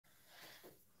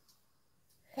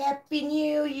Happy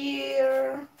New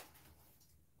Year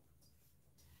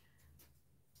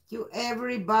to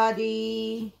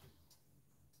everybody.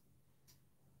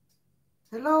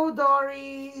 Hello,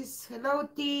 Doris. Hello,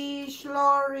 Tish,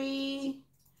 Lori,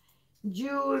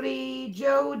 Julie,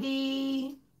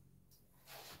 Jody,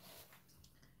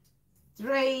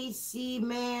 Tracy,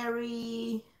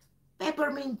 Mary,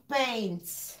 Peppermint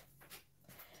Paints,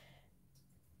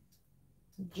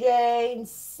 Jane,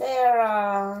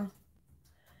 Sarah,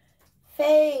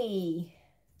 Faye.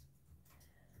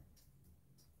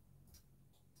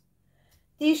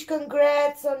 Tish,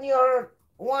 congrats on your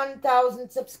 1,000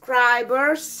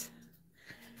 subscribers.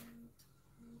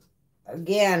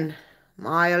 Again,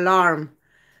 my alarm.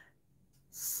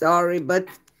 Sorry, but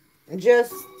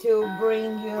just to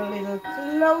bring you a little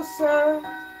closer.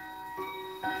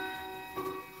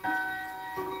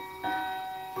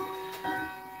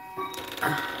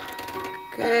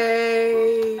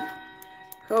 Okay,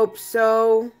 hope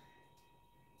so.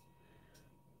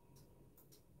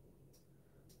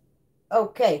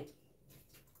 Okay,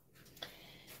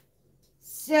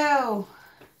 so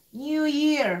new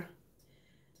year.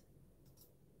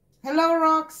 Hello,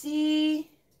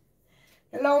 Roxy.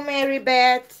 Hello, Mary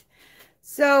Beth.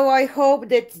 So I hope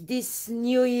that this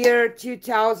new year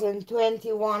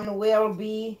 2021 will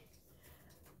be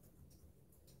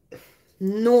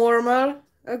normal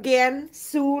again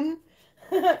soon.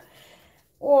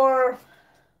 Or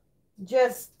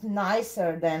just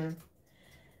nicer than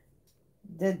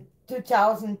the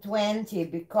 2020,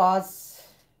 because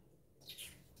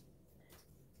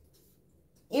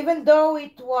even though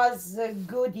it was a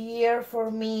good year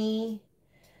for me,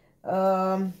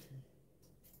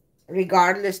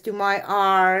 regardless to my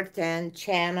art and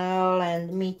channel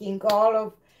and meeting all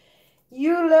of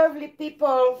you lovely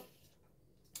people,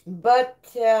 but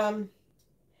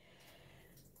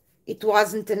it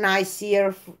wasn't a nice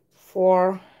year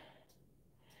for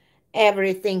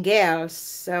everything else.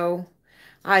 So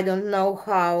I don't know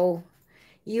how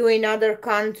you in other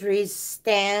countries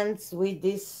stands with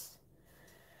this.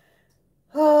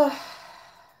 Hello,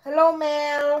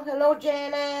 Mel. Hello,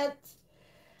 Janet.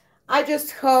 I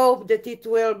just hope that it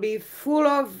will be full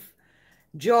of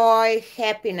joy,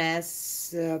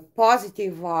 happiness,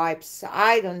 positive vibes.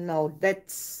 I don't know.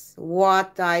 That's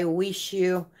what I wish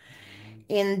you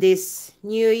in this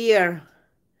new year.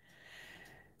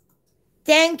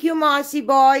 Thank you, Mossy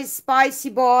Boys, Spicy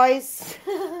Boys.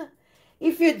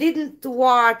 If you didn't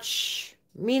watch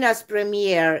Mina's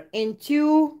premiere Lee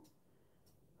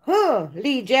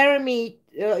Jeremy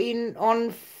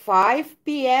on 5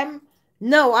 p.m.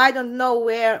 No, I don't know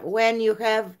when you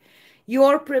have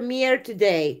your premiere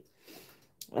today.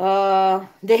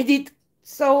 They did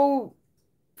so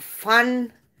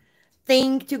fun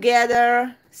thing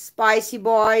together, Spicy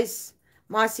Boys,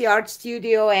 Mossy Art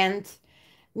Studio, and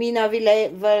Mina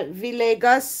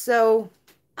Villegas. So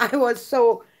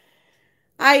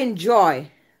I enjoy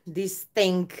this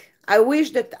thing. I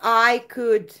wish that I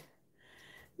could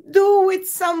do with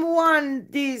someone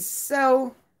this.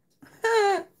 So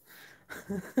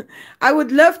I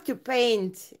would love to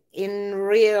paint in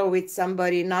real with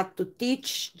somebody, not to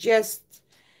teach, just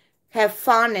have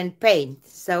fun and paint.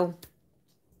 So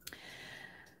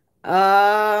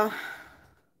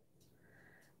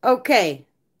okay,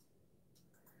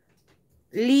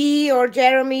 Lee or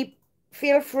Jeremy,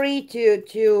 feel free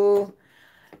to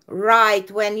write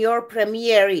when your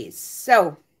premiere is.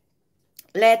 So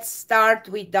let's start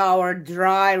with our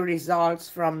dry results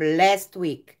from last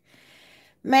week.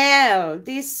 Mel,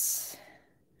 these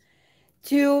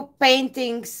two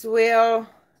paintings will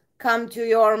come to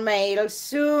your mail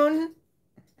soon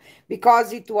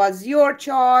because it was your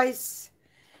choice,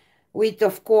 with,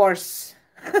 of course,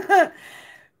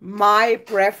 my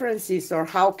preferences, or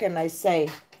how can I say,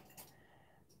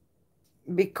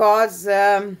 because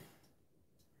I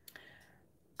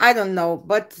don't know,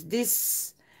 but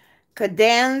these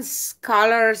cadence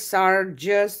colors are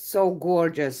just so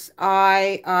gorgeous.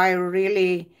 I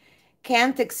really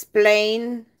can't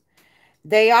explain.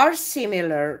 They are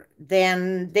similar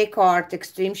than Descartes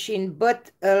Extreme Sheen,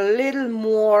 but a little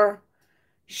more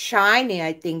shiny,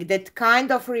 I think. That kind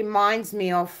of reminds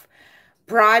me of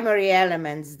Primary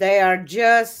Elements. They are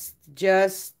just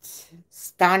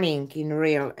stunning in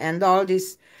real. And all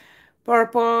these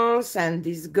purples and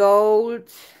this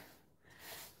gold,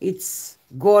 it's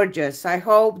gorgeous. I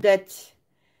hope that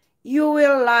you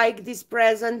will like this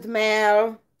present,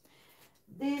 Mel.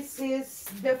 This is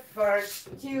the first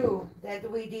two that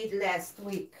we did last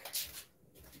week.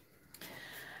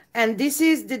 And this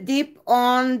is the dip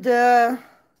on the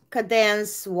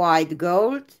Cadence White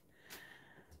Gold.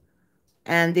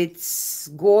 and it's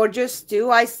gorgeous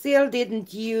too. I still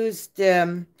didn't use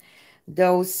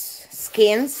those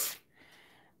skins.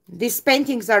 These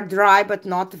paintings are dry but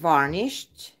not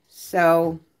varnished.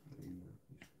 So,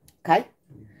 okay.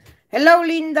 Hello,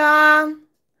 Linda.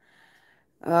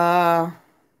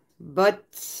 But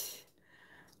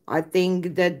I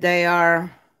think that they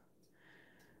are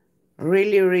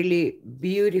really, really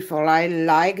beautiful. I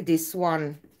like this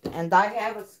one. And I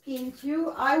have a skin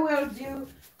too. I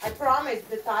promise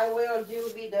that I will do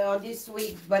video this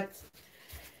week, but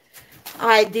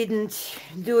I didn't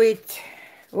do it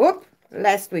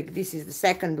last week. This is the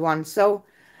second one. So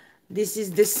this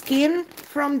is the skin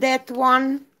from that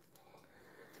one.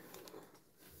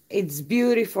 It's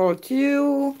beautiful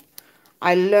too.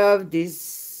 I love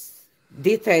these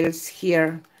details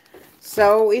here.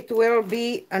 So it will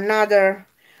be another,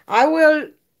 I will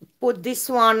put this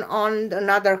one on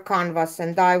another canvas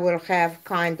and I will have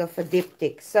kind of a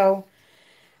diptych. So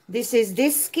this is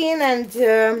this skin,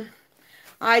 and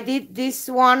I did this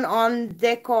one on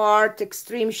Deco Art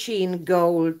Extreme Sheen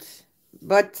Gold,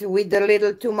 but with a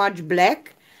little too much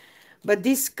black. But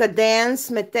this cadence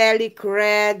metallic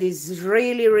red is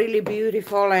really, really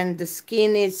beautiful, and the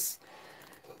skin is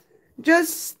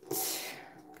just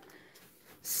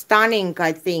stunning,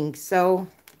 I think. So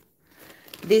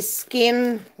this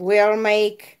skin will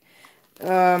make,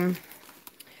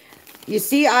 you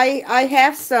see, I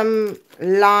have some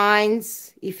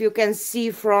lines, if you can see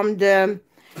from the,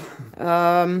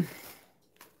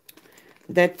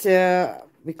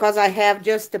 because I have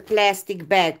just a plastic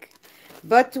bag.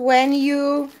 But when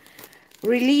you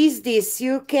release this,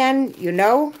 you can,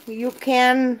 you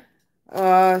can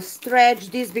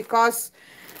stretch this, because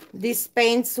these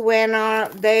paints, when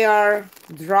they are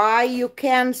dry, you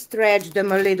can stretch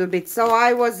them a little bit. So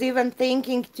I was even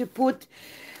thinking to put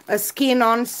a skin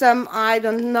on some, I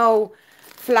don't know,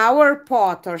 flower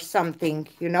pot or something,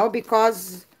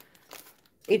 because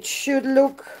it should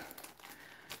look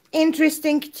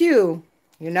interesting too,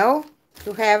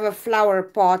 to have a flower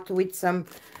pot with some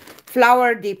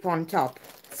flower dip on top.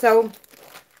 So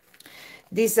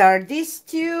these are these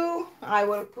two. I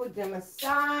will put them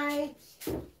aside.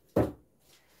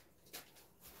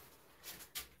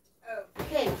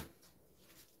 Okay.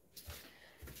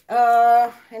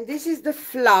 And this is the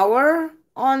flower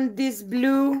on this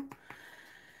blue.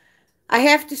 I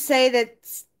have to say that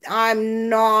I'm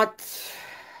not,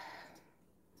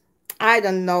 I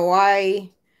don't know, I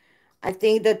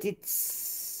think that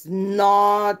it's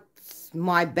not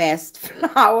my best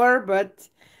flower, but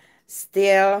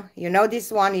still,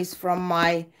 this one is from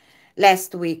my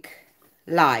last week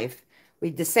live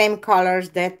with the same colors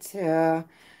that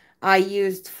I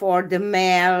used for the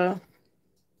male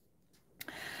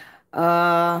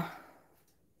double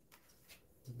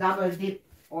dip,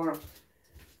 or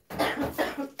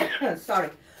sorry.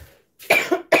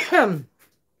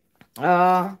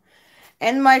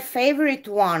 And my favorite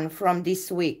one from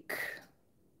this week,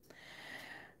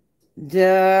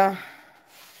 the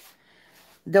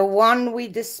one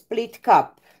with the split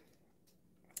cup,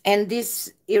 and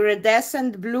this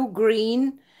iridescent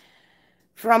blue-green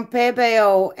from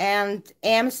PBO and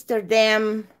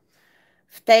Amsterdam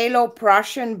phthalo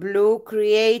Prussian blue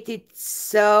created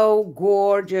so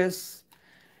gorgeous,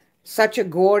 such a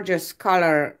gorgeous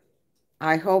color.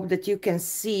 I hope that you can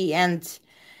see. And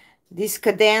this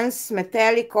cadence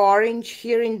metallic orange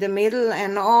here in the middle,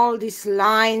 and all these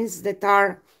lines that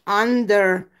are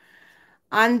underneath,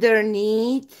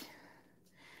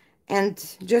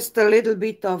 and just a little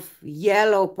bit of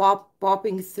yellow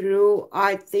popping through.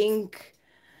 I think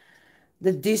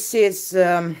that this is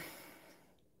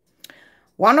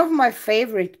one of my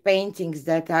favorite paintings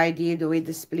that I did with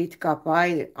the split cup.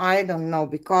 I don't know,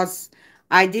 because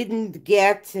I didn't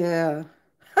get a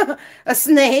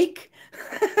snake.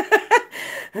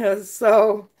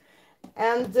 So,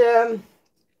 and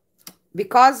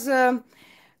because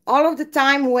all of the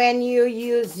time when you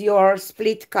use your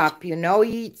split cup,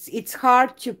 it's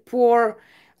hard to pour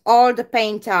all the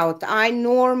paint out. I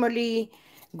normally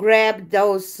grab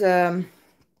those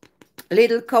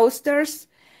little coasters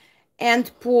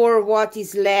and pour what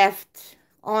is left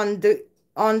on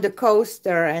the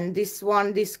coaster. And this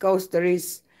coaster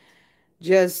is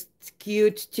just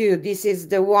cute too. This is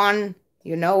the one,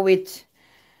 with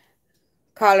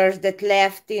colors that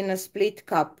left in a split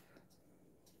cup,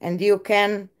 and you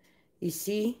can, you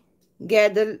see,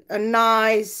 get a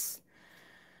nice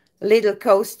little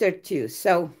coaster too.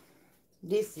 So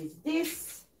this is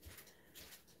this.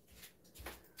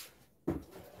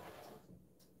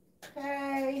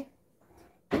 Okay.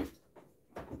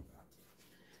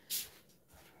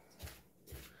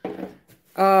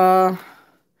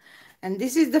 And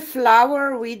this is the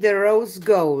flower with the rose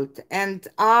gold. And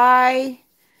I,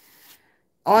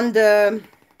 on the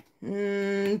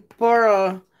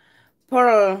pearl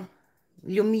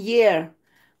Lumiere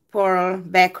pearl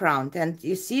background. And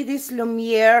you see this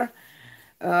Lumiere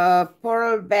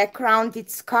pearl background,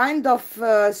 it's kind of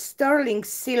sterling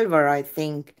silver, I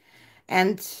think.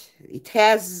 And it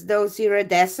has those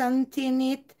iridescent in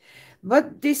it.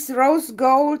 But this rose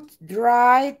gold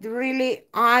dried, really,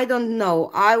 I don't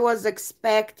know. I was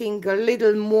expecting a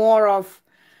little more of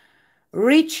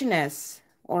richness,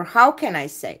 or how can I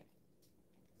say?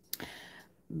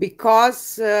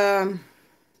 Because I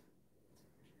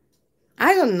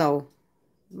don't know,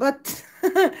 but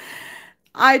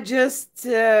I just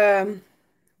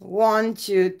want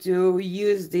you to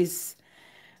use this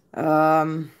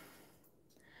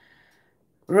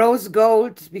rose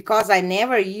gold because I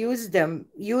never use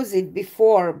it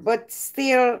before, but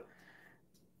still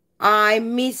I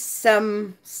miss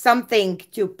something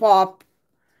to pop.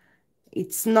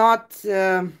 It's not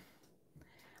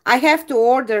I have to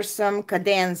order some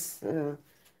cadence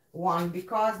one,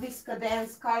 because these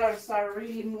cadence colors are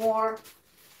really more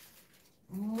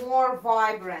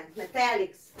vibrant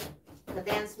metallics,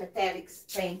 cadence metallics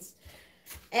paints.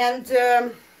 And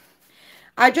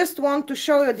I just want to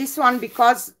show you this one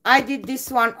because I did this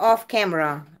one off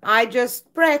camera. I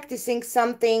just practicing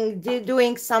something,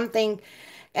 doing something,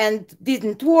 and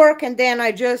didn't work, and then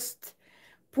I just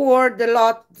poured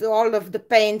all of the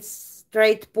paints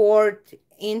straight poured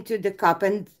into the cup.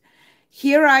 And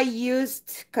here I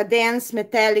used Cadence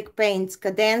metallic paints,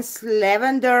 Cadence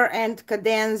lavender and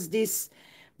Cadence this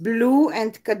blue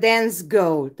and Cadence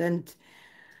gold. And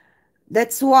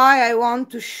that's why I want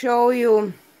to show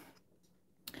you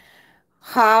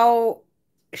how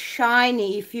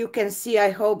shiny, if you can see, I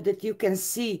hope that you can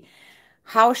see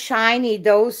how shiny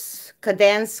those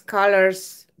Cadence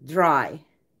colors dry.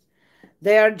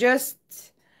 They are just,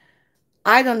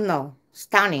 I don't know,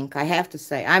 stunning, I have to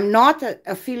say. I'm not an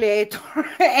affiliate or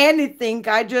anything.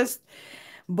 I just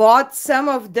bought some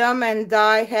of them, and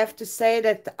I have to say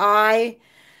that I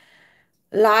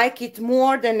like it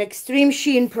more than Extreme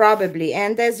Sheen probably.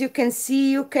 And as you can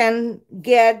see, you can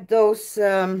get those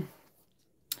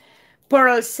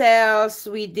pearl cells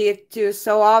with it too.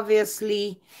 So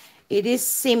obviously it is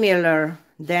similar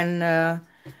than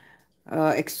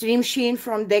Extreme Sheen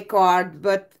from Descartes,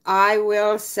 but I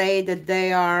will say that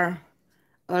they are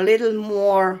a little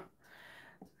more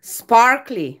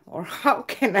sparkly, or how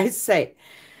can I say?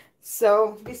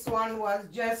 So this one was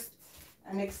just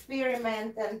an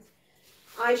experiment, and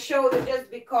I showed it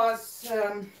just because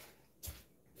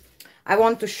I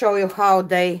want to show you how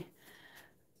they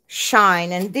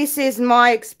shine. And this is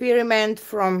my experiment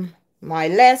from my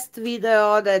last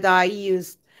video, that I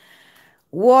used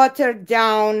watered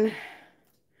down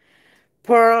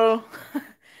pearl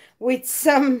with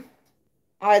some,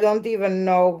 I don't even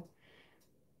know,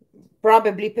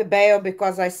 probably Pebeo,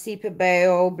 because I see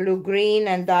Pebeo blue-green,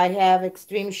 and I have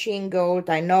Extreme Sheen Gold,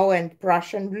 I know, and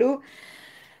Prussian blue.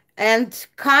 And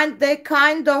they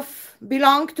kind of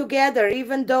belong together,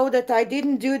 even though that I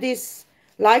didn't do this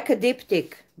like a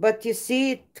diptych. But you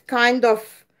see, it kind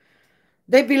of,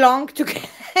 they belong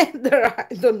together.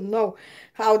 I don't know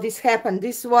how this happened.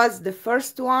 This was the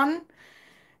first one,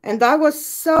 and I was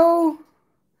so,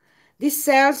 these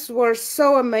cells were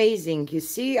so amazing. You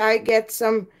see, I get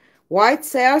some white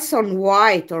cells on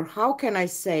white, or how can I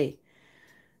say?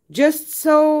 Just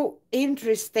so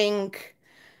interesting.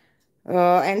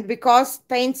 And because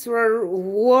paints were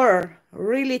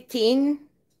really thin,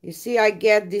 you see, I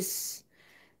get this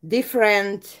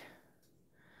different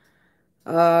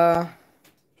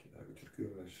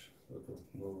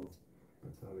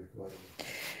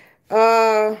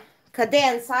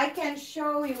cadence. I can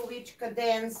show you which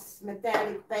cadence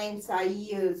metallic paints I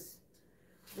use.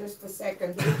 Just a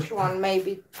second, which one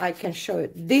maybe I can show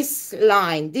you. This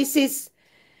line, this is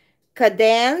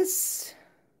cadence.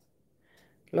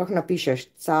 Lahko napišeš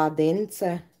cadence.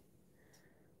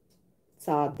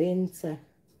 Cadence.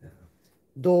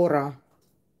 Dora.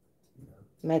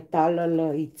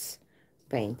 Metallic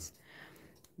paints.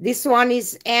 This one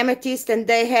is amethyst, and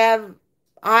they have,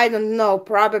 I don't know,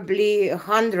 probably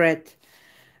 100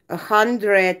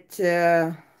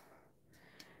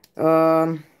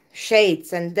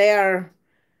 shades, and they are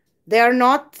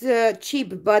not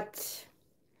cheap, but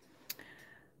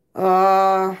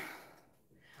I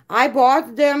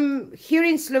bought them here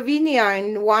in Slovenia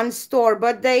in one store,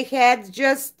 but they had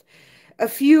just a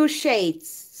few shades.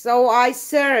 So I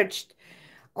searched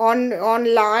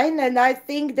online, and I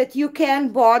think that you can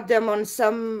buy them on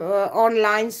some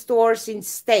online stores in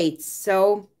States.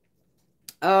 So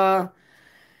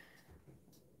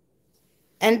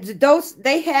And those,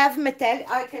 they have metallic,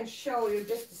 I can show you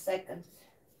just a second.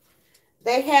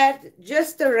 They had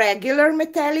just the regular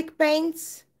metallic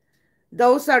paints.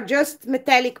 Those are just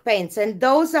metallic paints, and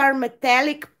those are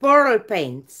metallic pearl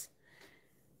paints.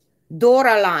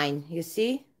 Dora line, you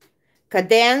see?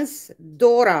 Cadence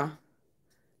Dora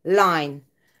line.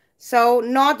 So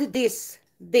not this.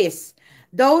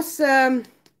 Those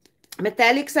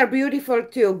metallics are beautiful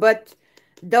too, but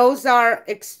those are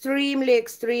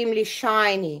extremely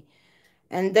shiny,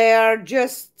 and they are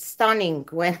just stunning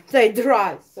when they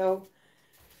dry. So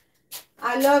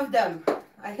I love them.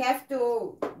 I have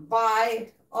to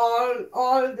buy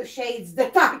all the shades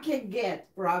that I can get,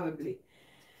 probably.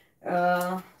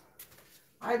 I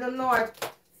don't know, I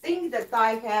think that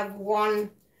I have one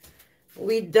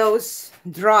with those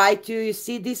dry too. You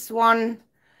see this one?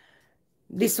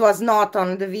 This was not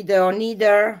on the video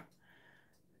neither.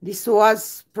 This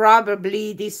was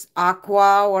probably this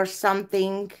aqua or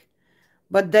something,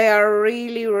 but they are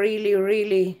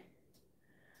really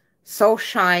so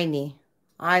shiny.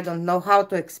 I don't know how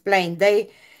to explain. They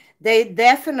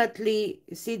definitely,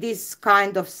 see this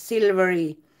kind of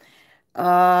silvery,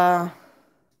 they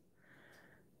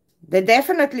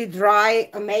definitely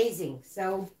dry amazing.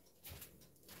 So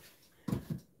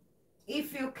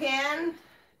if you can,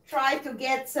 try to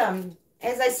get some.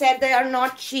 As I said, they are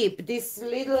not cheap. These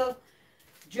little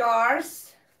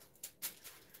jars,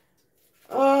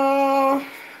 how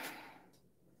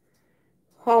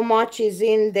much is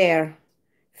in there?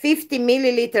 50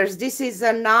 milliliters. This is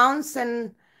an ounce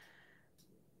and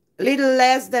little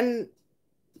less than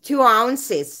 2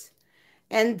 ounces.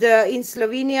 And in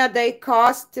Slovenia, they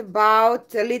cost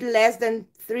about a little less than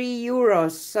 3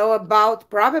 euros. So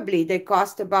about, probably they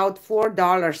cost about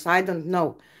 $4. I don't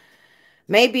know.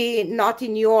 Maybe not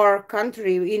in your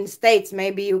country, in States,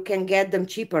 maybe you can get them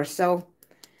cheaper. So,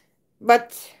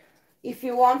 but if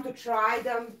you want to try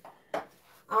them,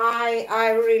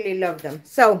 I really love them.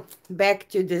 So back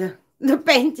to the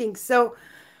painting. So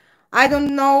I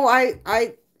don't know,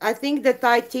 I think that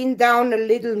I thinned down a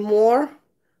little more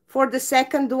for the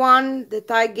second one, that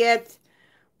I get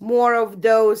more of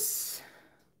those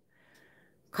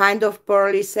kind of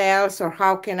pearly cells, or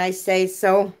how can I say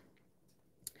so.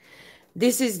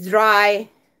 This is dry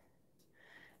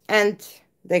and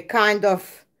they kind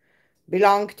of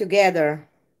belong together,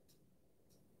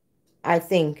 I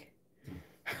think.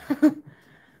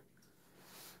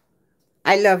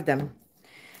 I love them.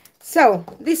 So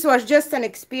this was just an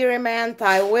experiment.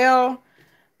 I will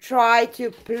try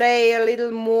to play a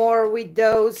little more with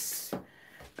those.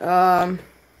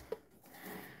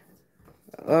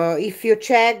 If you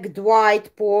check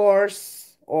Dwight Pors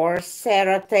or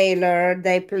Sarah Taylor,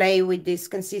 they play with this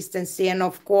consistency. And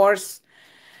of course,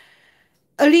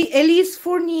 Elise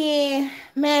Fournier,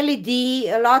 Melody,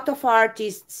 a lot of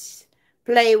artists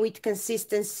play with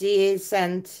consistencies,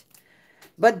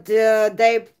 but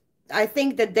I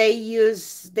think that they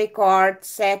use Descartes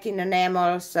satin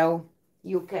enamel, so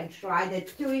you can try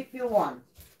that too if you want.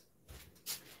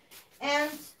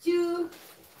 And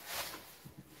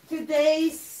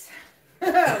today's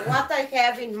what I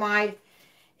have in my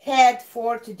head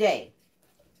for today.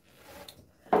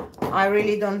 I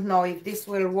really don't know if this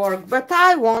will work, but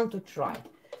I want to try.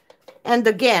 And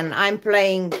again, I'm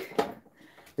playing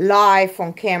live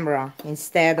on camera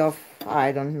instead of,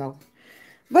 I don't know.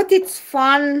 But it's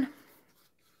fun.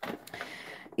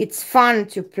 It's fun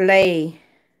to play.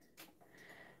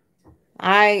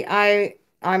 I'm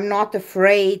not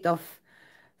afraid of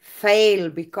fail,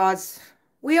 because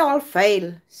we all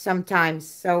fail sometimes.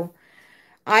 So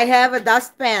I have a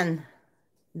dustpan.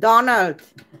 Donald.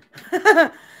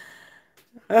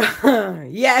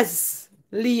 Yes,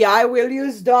 Lee, I will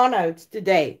use Donald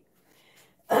today.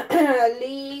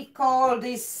 Lee called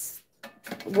this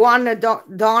one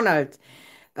Donald.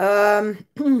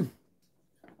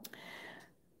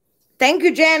 Thank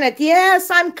you, Janet. Yes,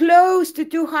 I'm close to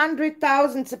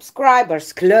 200,000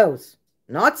 subscribers. Close.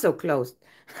 Not so close.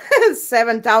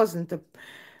 7,000.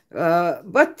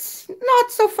 But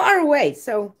not so far away.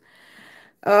 So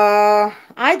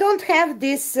I don't have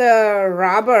this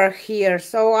rubber here,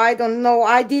 so I don't know.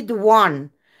 I did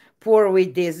one pour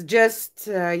with this, just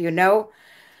you know,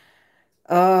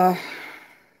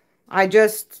 I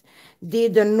just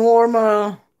did a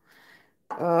normal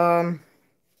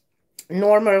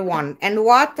normal one. And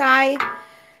what I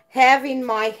have in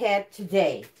my head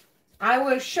today, I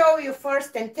will show you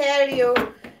first and tell you.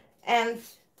 And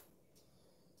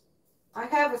I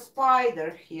have a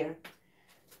spider here.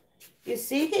 You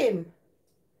see him?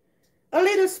 A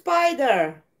little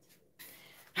spider.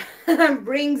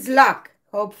 Brings luck,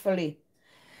 hopefully.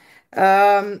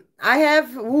 I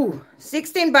have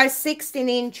 16 by 16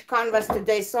 inch canvas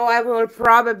today, so I will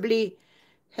probably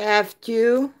have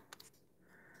to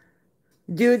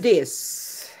do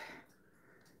this.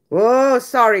 Oh,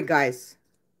 sorry guys.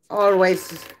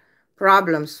 Always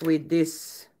problems with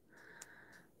this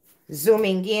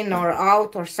zooming in or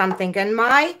out or something. And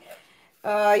my,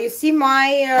 you see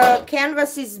my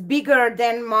canvas is bigger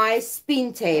than my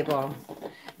spin table.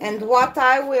 And what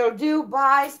I will do,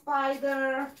 by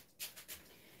spider,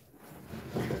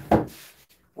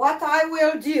 what I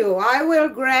will do, I will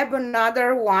grab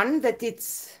another one that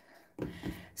it's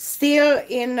still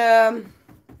in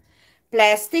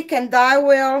plastic, and I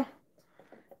will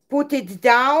put it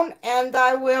down, and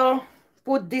I will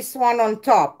put this one on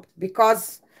top,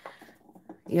 because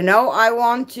you know I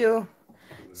want to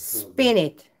spin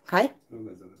it. Okay,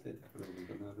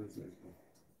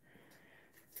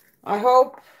 I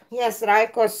hope, yes,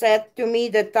 Raiko said to me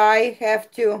that I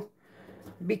have to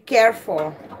be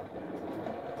careful.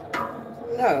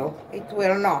 No, it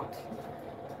will not.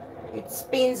 It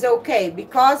spins okay,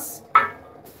 because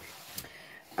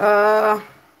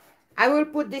I will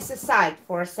put this aside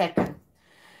for a second.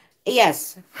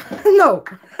 Yes. No.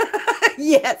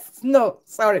 Yes. No.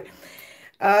 Sorry.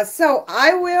 So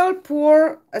I will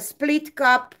pour a split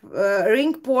cup,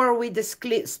 ring pour with the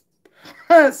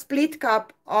split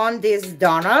cup on this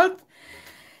Donald.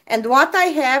 And what I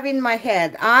have in my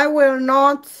head, I will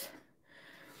not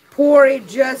pour it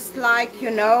just like,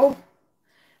 you know,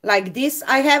 like this.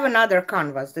 I have another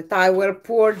canvas that I will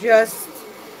pour just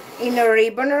in a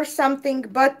ribbon or something,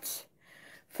 but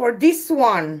for this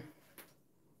one,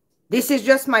 this is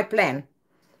just my plan.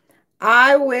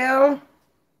 I will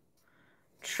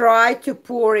try to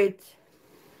pour it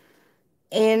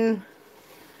in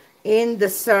the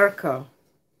circle,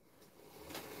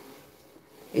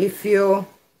 if you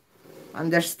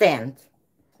understand.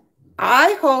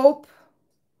 I hope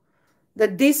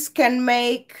that this can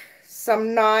make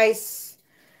some nice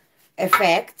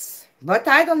effects, but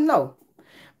I don't know.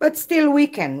 But still we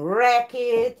can wreck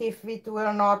it if it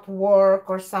will not work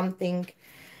or something.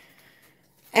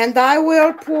 And I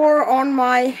will pour on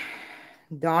my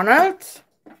Donald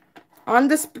on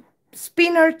the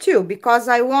spinner too, because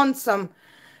I want some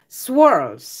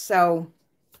swirls. So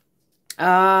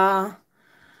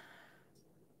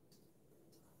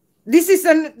this is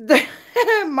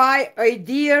my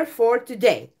idea for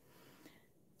today.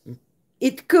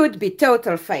 It could be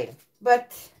total fail,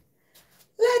 but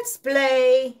let's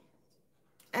play.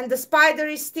 And the spider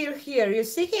is still here. You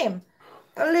see him?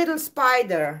 A little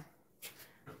spider.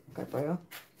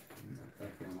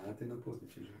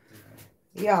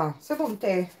 Yeah,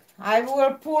 I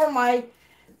will pour my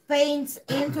paints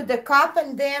into the cup,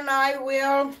 and then I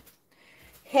will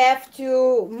have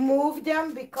to move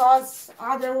them, because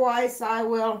otherwise I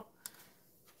will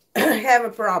have a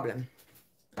problem.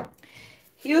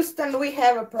 Houston, we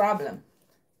have a problem.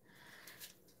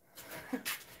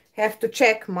 Have to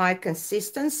check my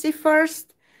consistency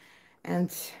first, and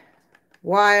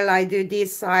while I do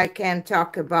this, I can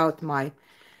talk about my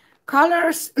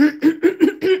colors.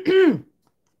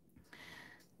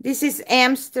 This is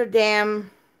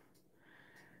Amsterdam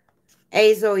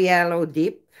Azo Yellow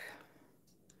Dip,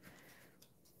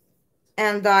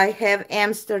 and I have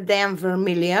Amsterdam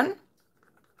Vermilion.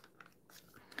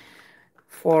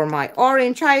 For my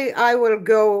orange, I will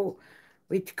go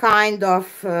with kind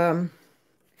of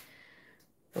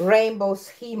rainbow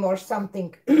scheme or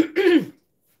something.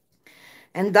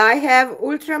 And I have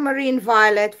ultramarine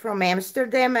violet from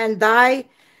Amsterdam, and I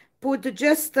put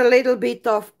just a little bit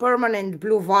of permanent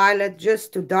blue violet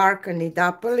just to darken it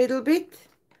up a little bit.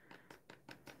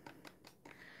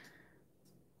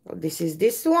 So this is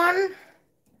this one.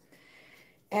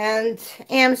 And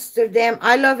Amsterdam,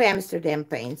 I love Amsterdam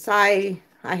paints, I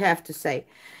have to say.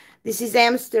 This is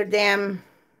Amsterdam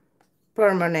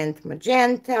permanent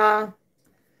magenta,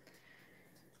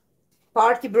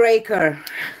 party breaker,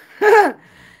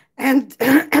 and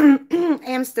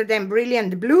Amsterdam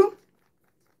brilliant blue.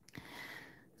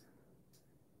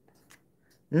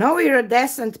 No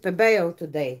iridescent pebeo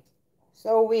today.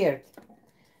 So weird.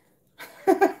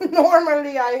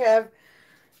 Normally I have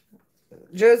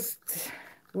just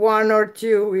one or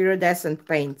two iridescent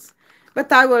paints,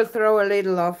 but I will throw a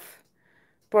little of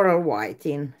pearl white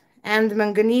in, and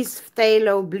manganese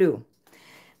phthalo blue.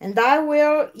 And I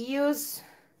will use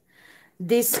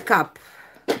this cup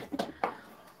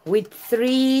with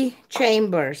 3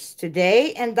 chambers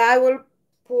today, and I will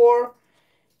pour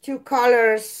 2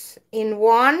 colors in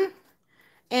one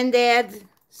and add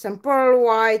some pearl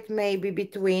white, maybe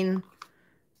between.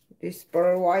 This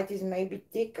pearl white is maybe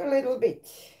thick a little bit.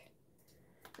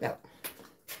 No.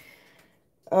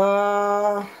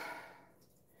 uh,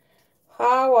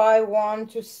 how I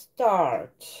want to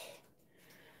start.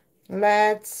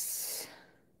 Let's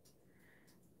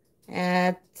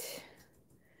add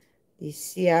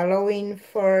this yellow in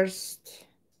first,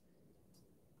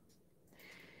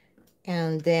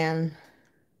 and then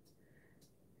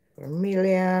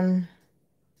vermilion,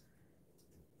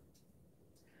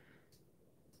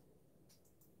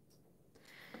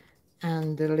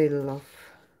 and a little of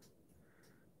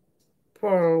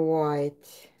pearl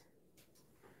white,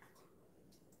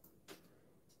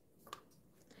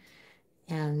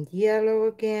 and yellow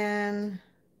again,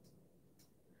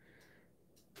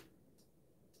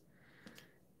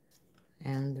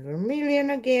 and vermilion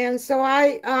again. So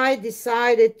I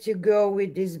decided to go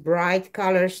with these bright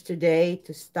colors today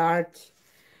to start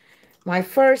my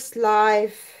first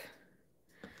live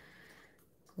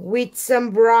with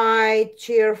some bright,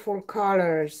 cheerful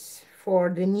colors for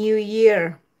the new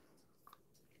year.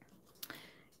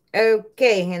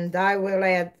 Okay, and I will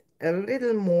add a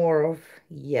little more of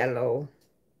yellow.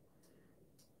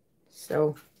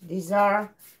 So these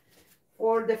are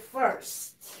for the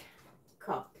first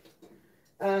cup.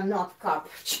 Not cup,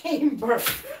 chamber.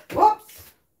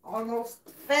 Whoops, almost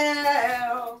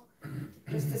fell.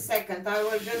 Just a second, I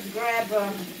will just grab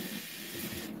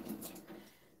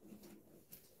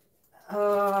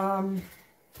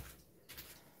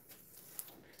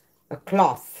a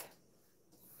cloth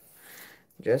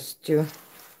just to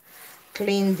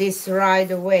clean this right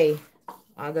away.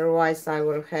 Otherwise, I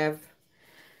will have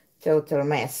total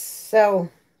mess. So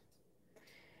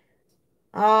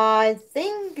I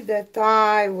think that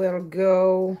I will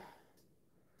go.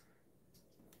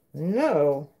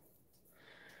 No,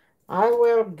 I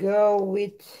will go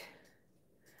with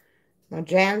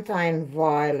magenta and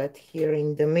violet here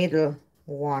in the middle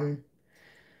one,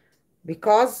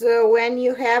 because when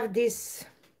you have this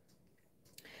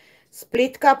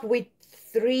split cup with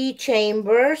 3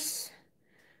 chambers,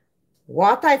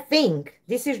 what I think,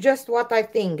 this is just what I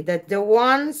think, that the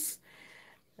ones,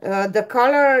 the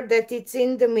color that it's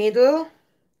in the middle,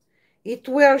 it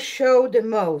will show the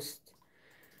most.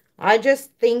 I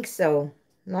just think so,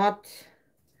 not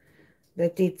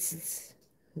that this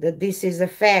is a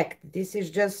fact. This is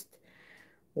just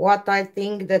what I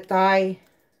think that I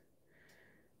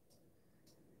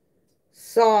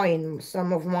saw in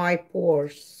some of my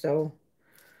pores. So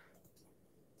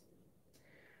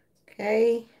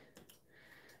okay,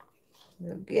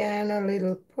 again a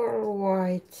little pearl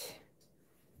white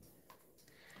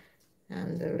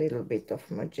and a little bit of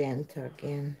magenta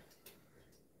again.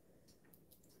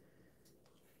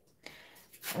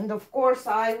 And of course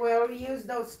I will use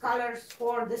those colors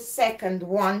for the second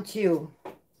one too.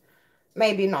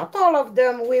 Maybe not all of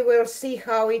them, we will see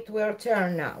how it will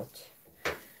turn out.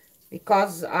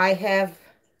 Because I have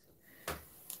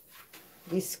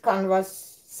this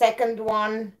canvas second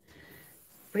one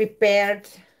prepared.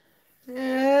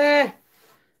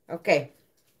 Okay.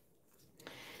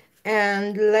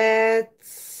 And let's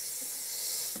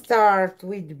start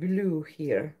with blue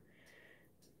here.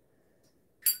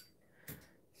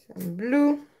 Some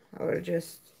blue. I will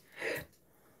just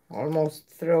almost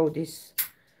throw this,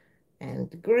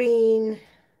 and green,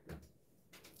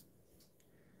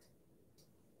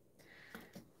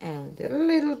 and a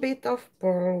little bit of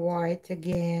pearl white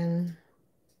again,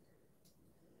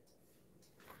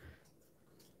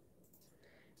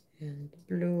 and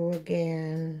blue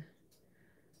again.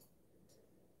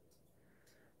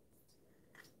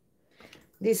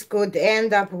 This could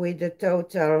end up with a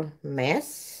total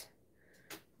mess,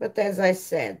 but as I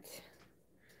said,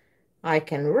 I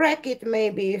can wreck it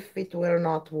maybe if it will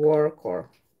not work, or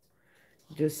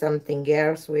do something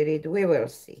else with it. We will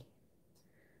see.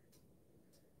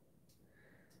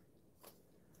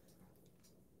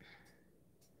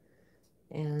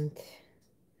 And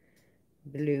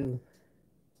blue.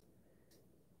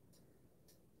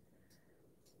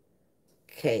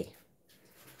 Okay.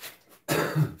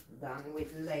 Done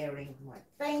with layering my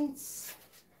paints.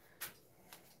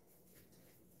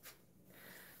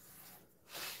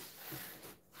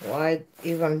 Why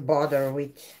even bother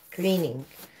with cleaning?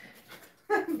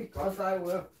 Because I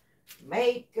will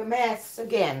make a mess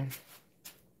again.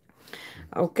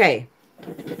 Okay,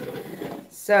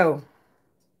 so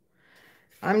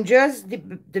I'm just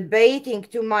debating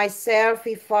to myself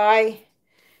if I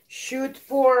should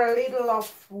pour a little of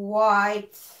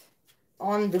white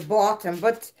on the bottom,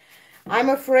 but I'm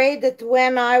afraid that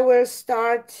when I will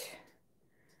start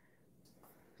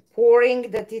pouring,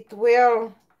 that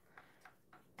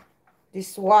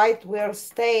this white will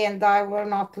stay and I will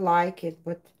not like it,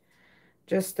 but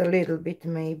just a little bit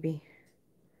maybe.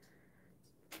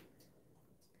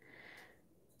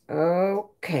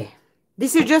 Okay.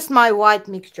 This is just my white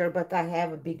mixture, but I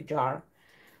have a big jar.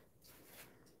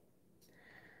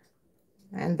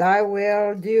 And I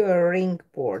will do a ring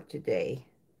pour today.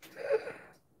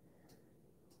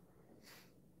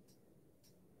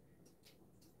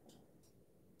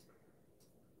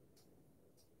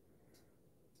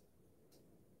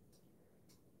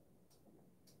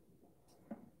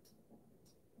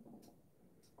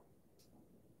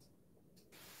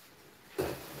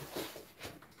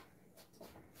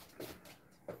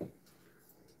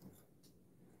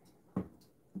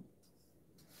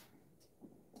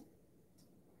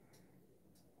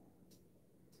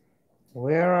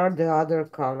 Where are the other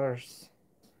colors?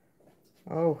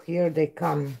 Oh, here they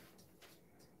come.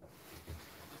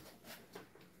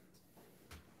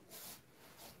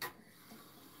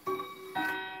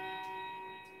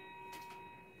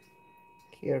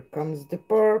 Here comes the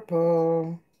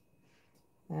purple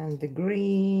and the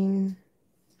green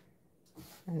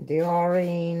and the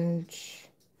orange.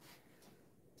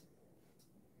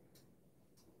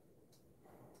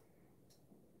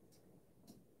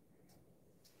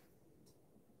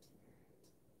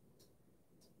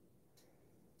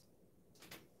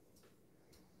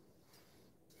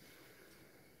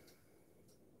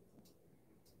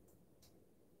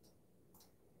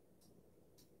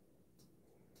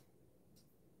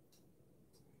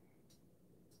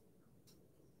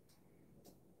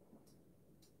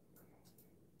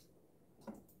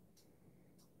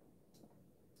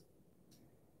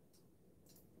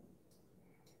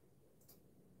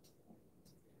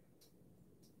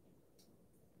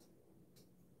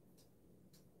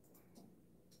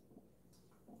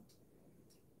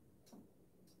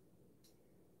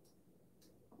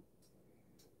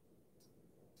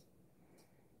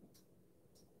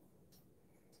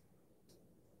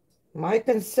 My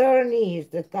concern is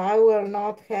that I will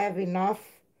not have enough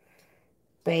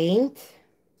paint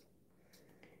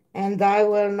and I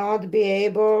will not be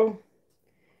able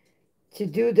to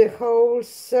do the whole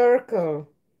circle,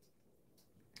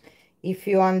 if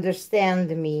you understand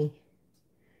me,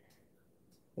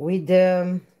 with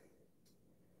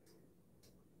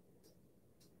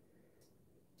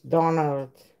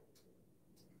Donald.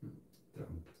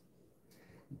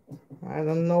 I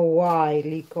don't know why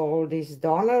they call this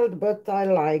Donald, but I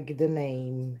like the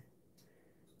name.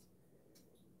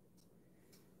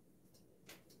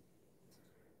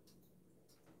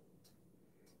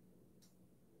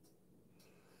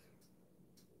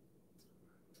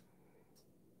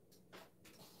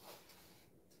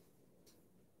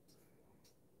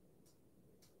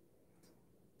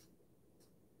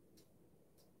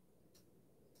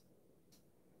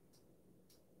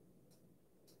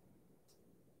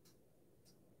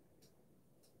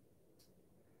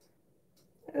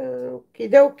 Okie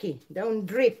dokie, don't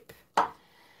drip.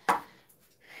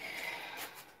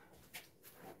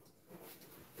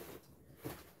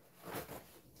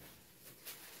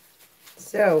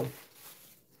 So,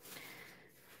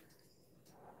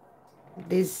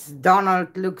 this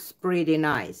Donald looks pretty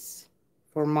nice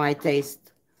for my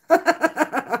taste.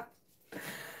 Have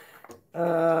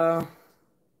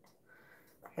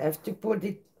to put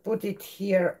it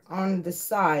here on the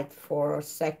side for a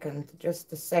second,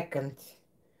 just a second.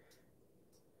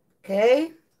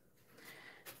 Okay.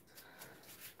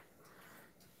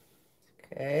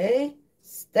 Okay,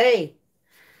 stay.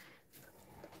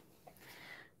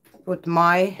 Put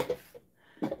my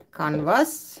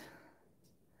canvas.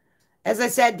 As I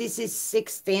said, this is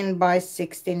 16 by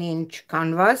 16 inch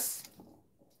canvas.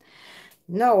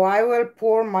 No, I will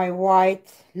pour my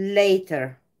white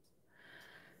later.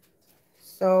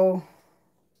 So,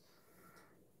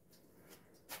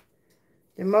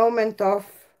 the moment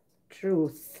of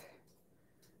truth.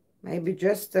 Maybe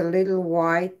just a little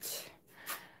white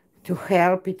to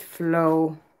help it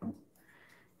flow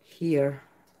here.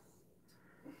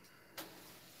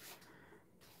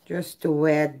 Just to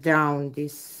wet down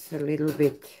this a little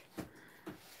bit.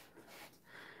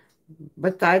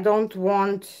 But I don't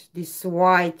want this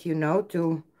white, you know,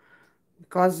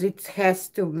 because it has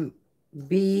to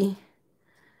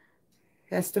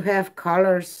have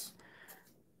colors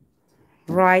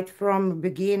right from the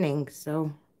beginning.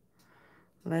 So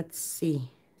let's see.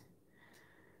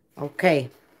 Okay.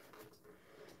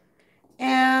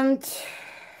 And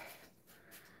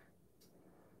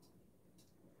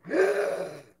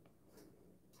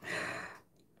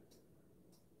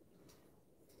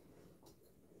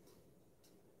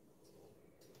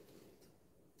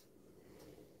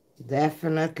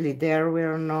definitely there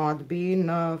will not be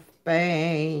enough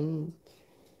paint.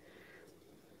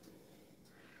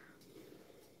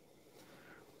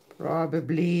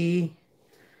 Probably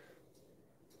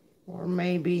Or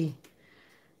maybe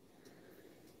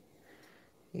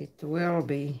it will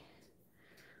be.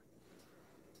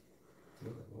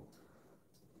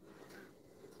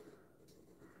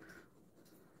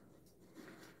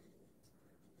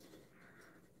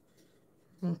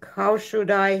 And how should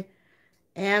I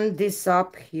end this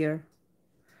up here?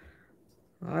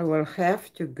 I will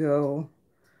have to go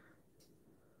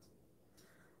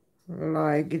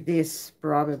like this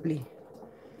probably.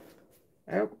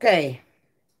 Okay.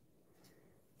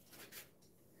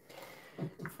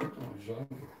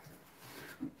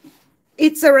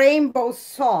 It's a rainbow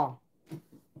saw.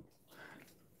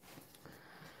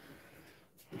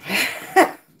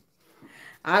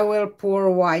 I will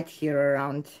pour white here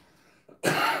around.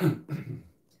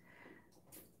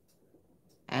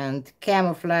 And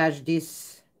camouflage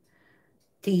this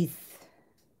teeth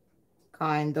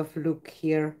kind of look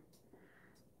here.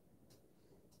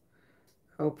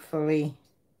 Hopefully.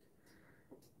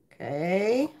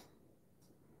 Okay.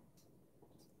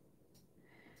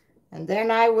 And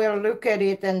then I will look at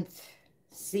it and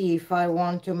see if I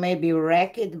want to maybe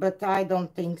wreck it, but I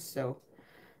don't think so.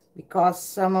 Because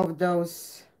some of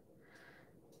those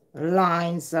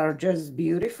lines are just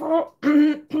beautiful.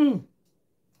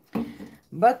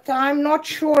 But I'm not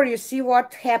sure. You see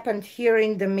what happened here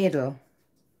in the middle.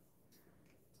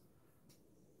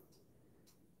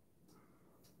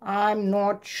 I'm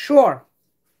not sure.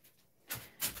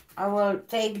 I will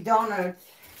take Donald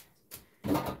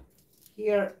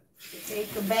here to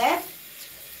take a bath.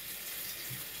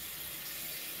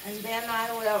 And then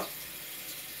I will...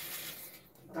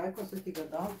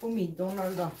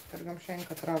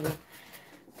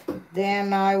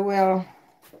 Then I will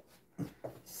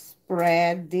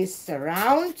spread this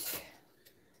around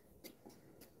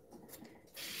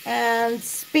and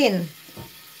spin.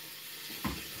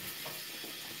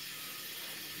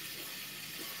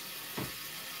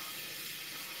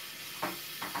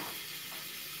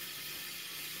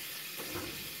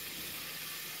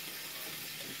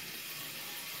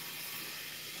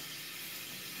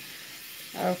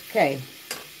 Okay.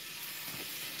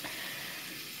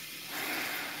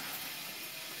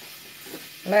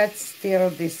 Let's stir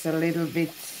this a little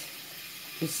bit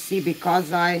to see,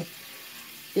 because I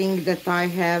think that I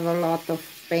have a lot of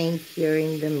paint here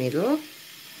in the middle.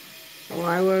 So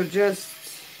I will just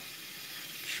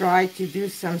try to do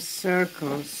some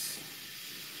circles.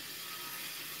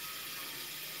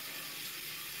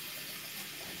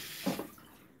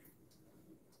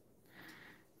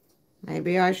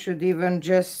 Maybe I should even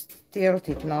just tilt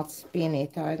it, not spin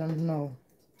it. I don't know.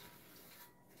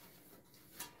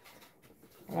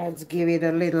 Let's give it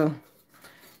a little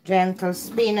gentle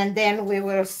spin and then we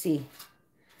will see.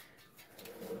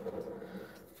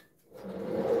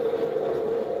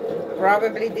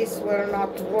 Probably this will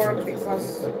not work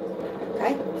because...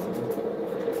 Okay.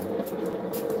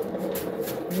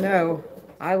 No,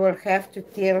 I will have to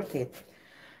tilt it.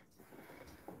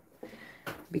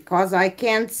 Because I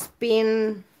can't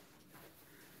spin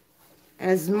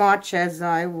as much as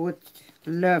I would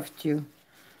love to.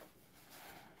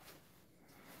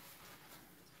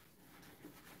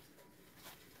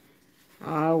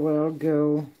 I will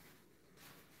go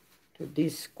to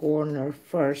this corner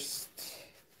first.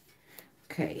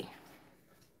 Okay.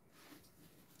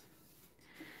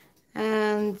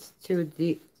 And to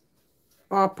the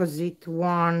opposite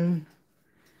one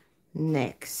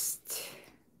next.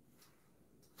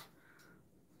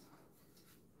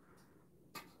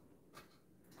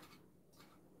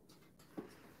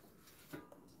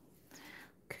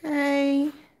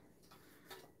 Okay.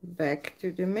 Back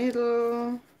to the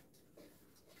middle.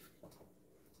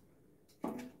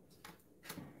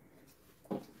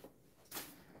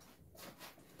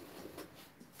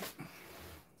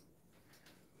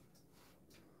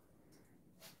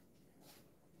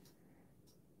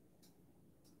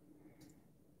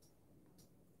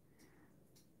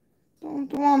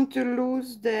 Don't want to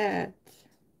lose that.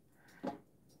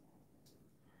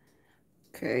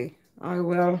 Okay, I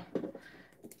will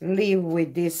leave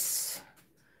with this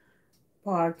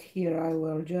part here. I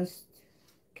will just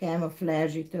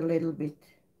camouflage it a little bit.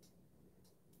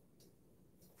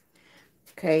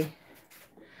 Okay.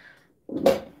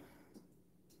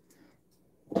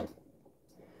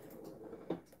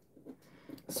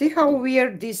 See how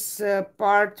weird this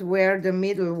part where the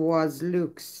middle was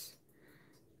looks.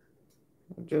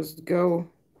 Just go.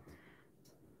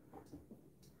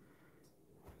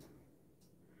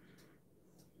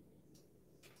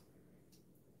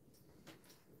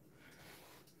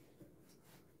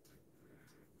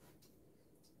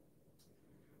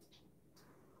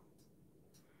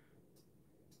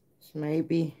 It's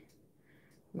maybe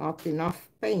not enough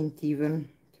paint even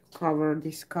to cover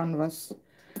this canvas.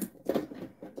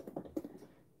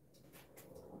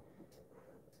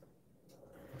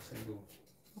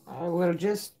 I will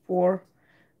just pour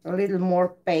a little more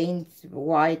paint,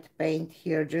 white paint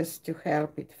here, just to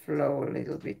help it flow a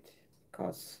little bit,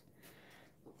 because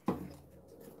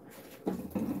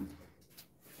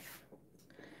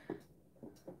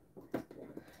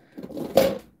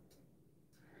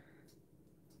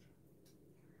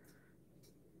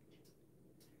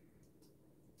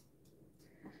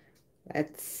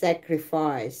let's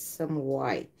sacrifice some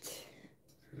white.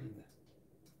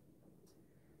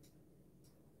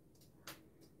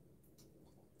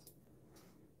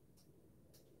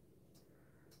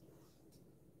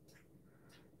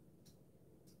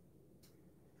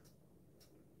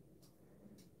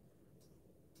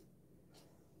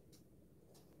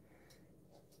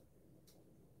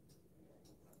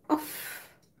 Off.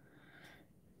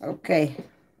 Okay.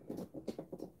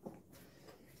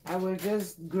 I will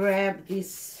just grab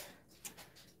this,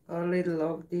 a little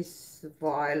of this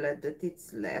violet that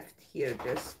it's left here,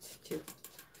 just to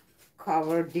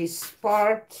cover this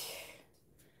part.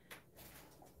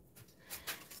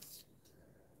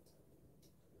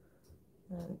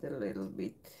 And a little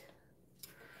bit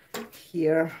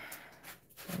here.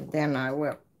 And then I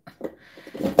will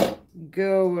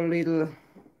go a little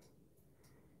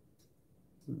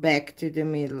back to the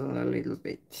middle a little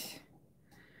bit.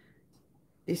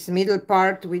 This middle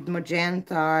part with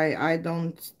magenta, I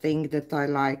don't think that I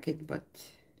like it, but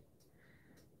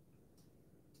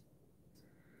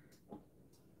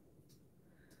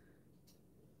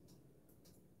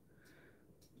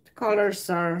the colors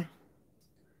are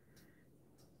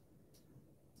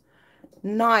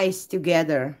nice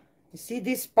together. You see,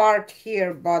 this part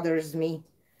here bothers me.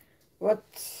 What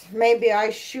maybe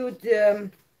I should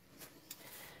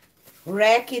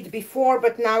rack it before,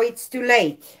 but now it's too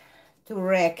late to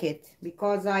rack it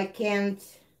because I can't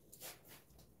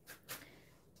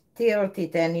tilt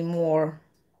it anymore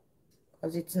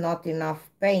because it's not enough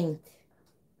paint.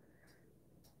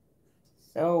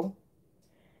 So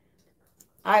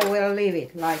I will leave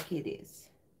it like it is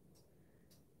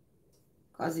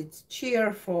because it's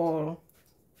cheerful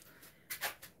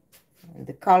and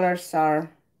the colors are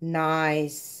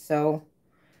nice, so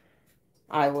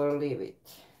I will leave it.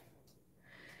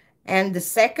 And the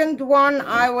second one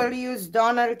I will use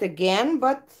Donald again,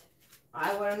 but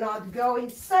I will not go in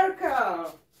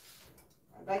circle.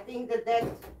 I think that that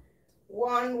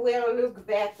one will look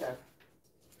better.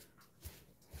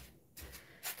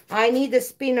 I need a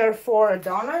spinner for a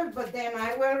Donald, but then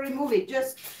I will remove it.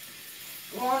 Just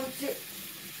want to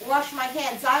wash my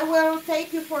hands. I will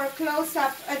take you for a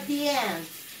close-up at the end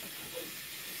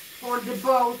for the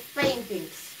both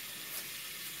paintings.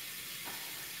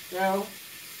 So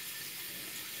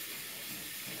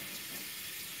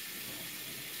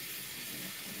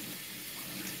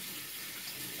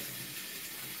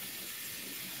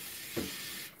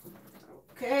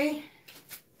okay.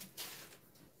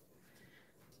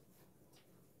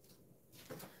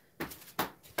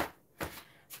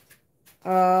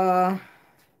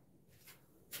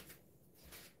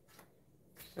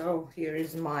 So here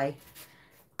is my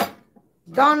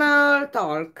Donald,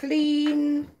 all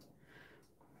clean.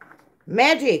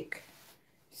 Magic.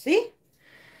 See?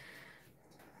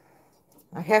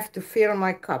 I have to fill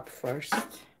my cup first.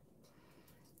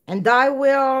 And I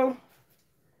will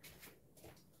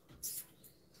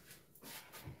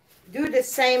do the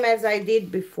same as I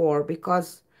did before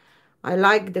because I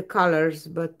like the colors,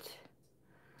 but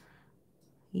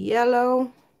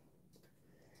yellow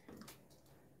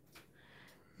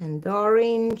and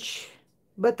orange,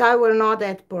 but I will not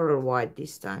add pearl white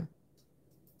this time.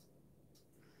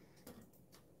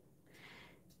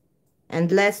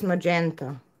 And less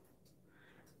magenta.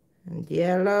 And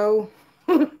yellow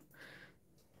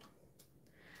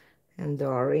and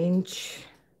orange.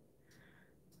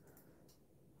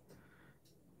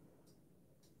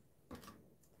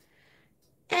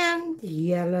 And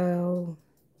yellow.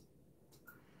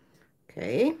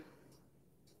 Okay.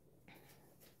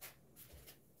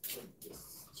 Put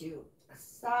this to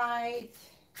aside.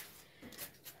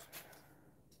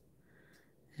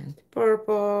 And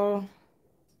purple.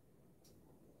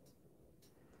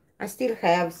 I still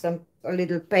have a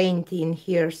little paint in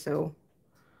here, so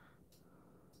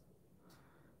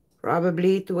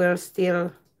probably it will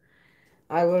still,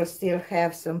 I will still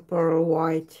have some pearl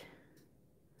white.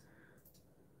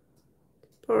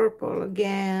 Purple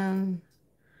again.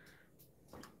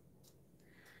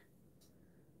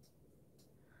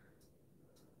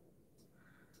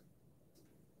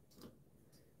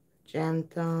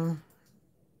 Magenta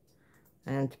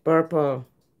and purple.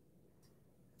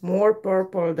 more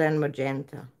purple than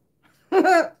magenta.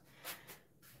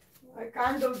 I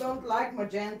kind of don't like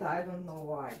magenta, I don't know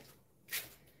why.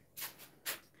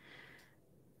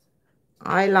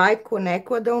 I like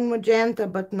quinacridone magenta,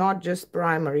 but not just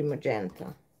primary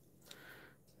magenta.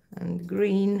 And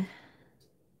green.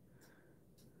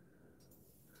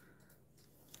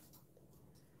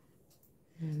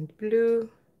 And blue.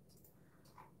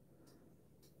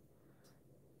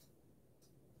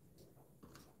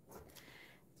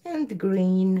 And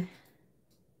green.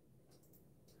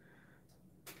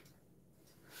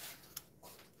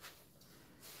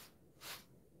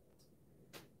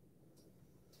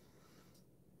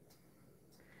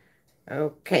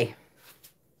 Okay.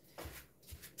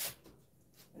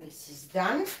 This is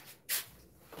done.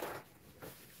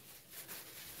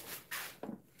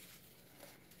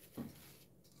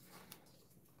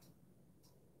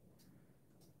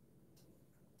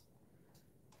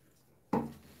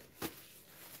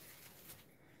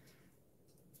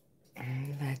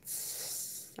 And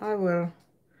I will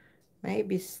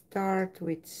maybe start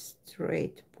with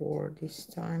straight pour this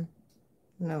time.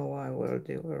 No, I will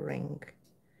do a ring.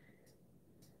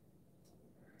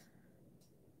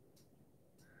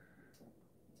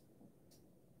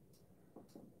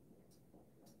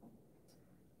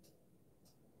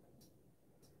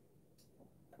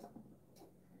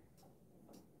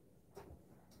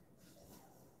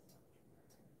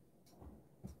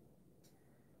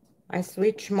 I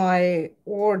switch my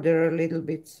order a little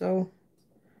bit, so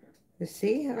you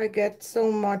see I get so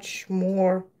much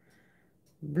more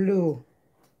blue.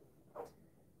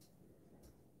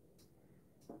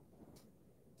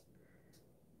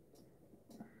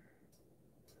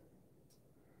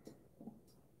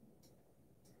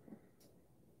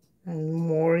 And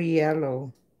more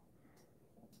yellow.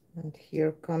 And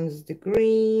here comes the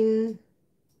green.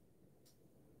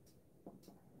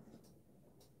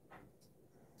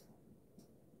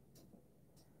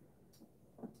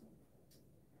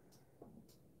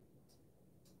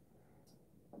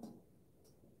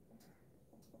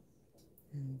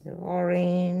 And the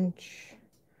orange.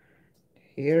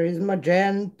 Here is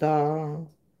magenta.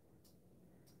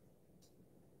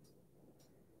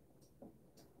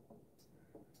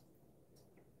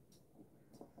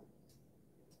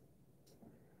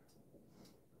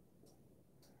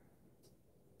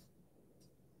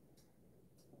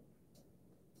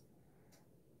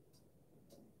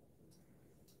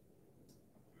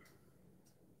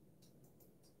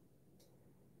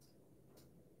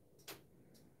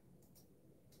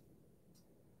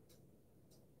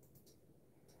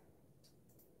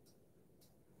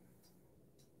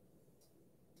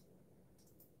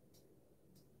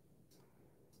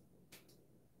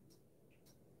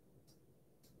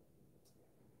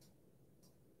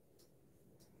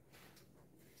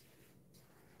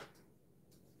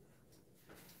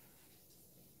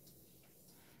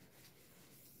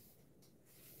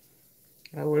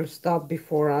 I will stop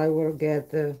before I will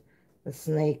get a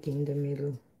snake in the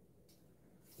middle.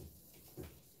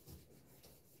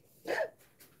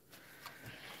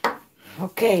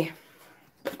 Okay,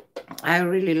 I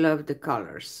really love the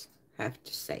colors, I have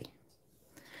to say.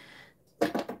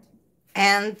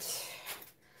 And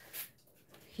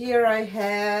here I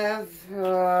have,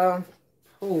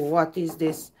 what is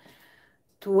this?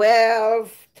 12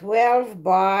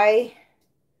 by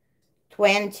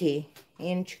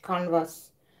 20-inch canvas.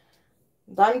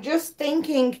 I'm just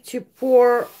thinking to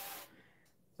pour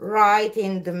right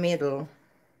in the middle.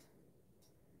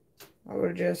 I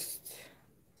will just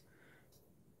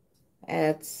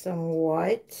add some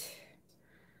white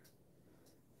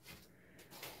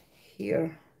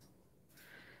here.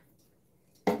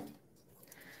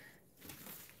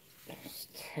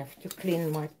 Just have to clean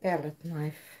my palette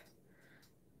knife.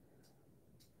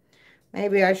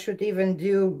 Maybe I should even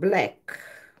do black,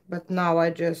 but now I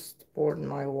just poured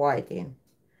my white in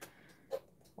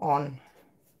on,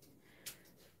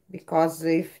 because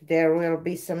if there will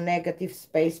be some negative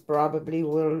space, probably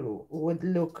would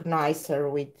look nicer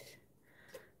with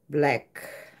black,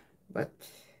 but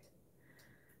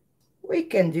we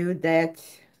can do that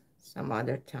some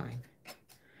other time.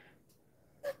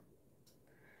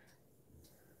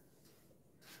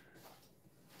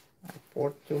 I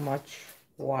poured too much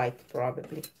white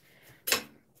probably.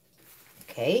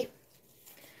 Okay,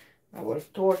 I will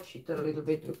torch it a little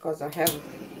bit because I have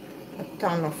a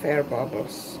ton of air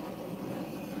bubbles.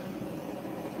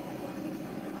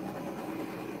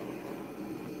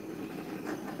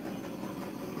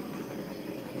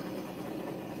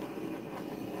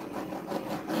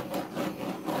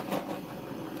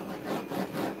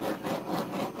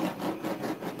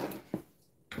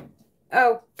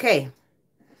 Okay,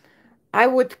 I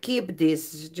would keep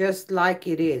this just like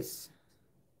it is.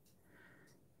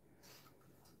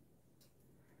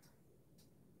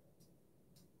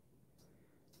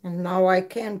 And now I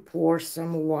can pour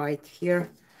some white here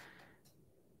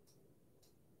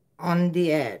on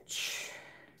the edge.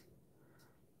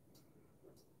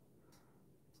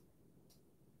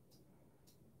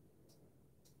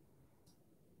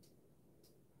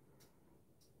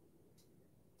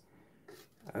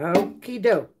 Okie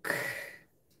doke.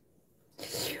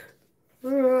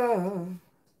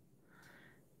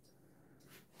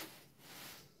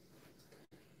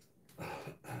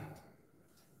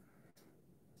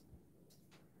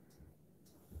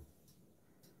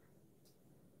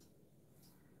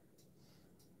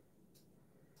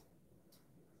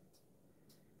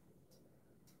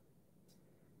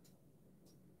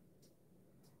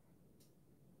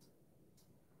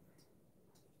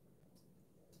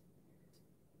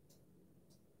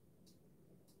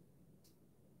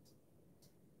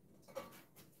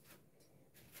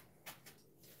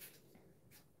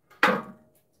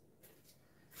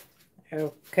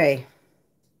 Okay,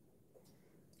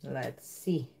 let's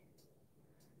see.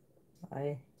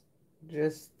 I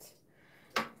just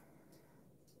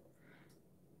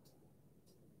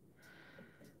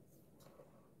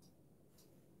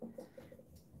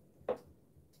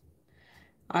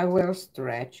I will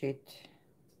stretch it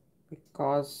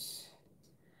because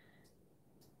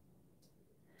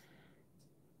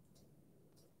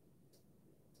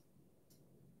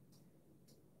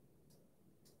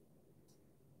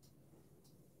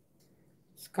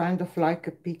it's kind of like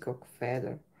a peacock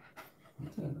feather.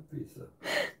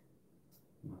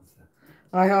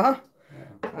 Yeah.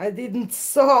 I didn't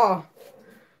saw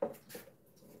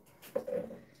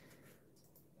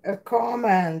a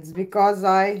comment because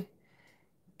I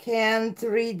can't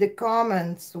read the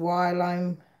comments while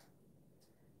I'm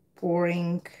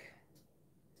pouring.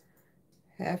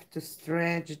 Have to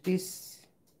stretch this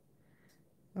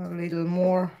a little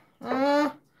more.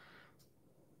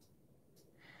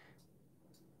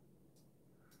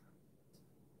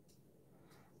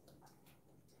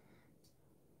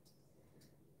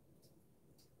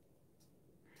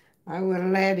 I will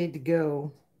let it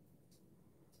go.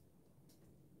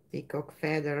 Peacock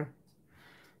feather.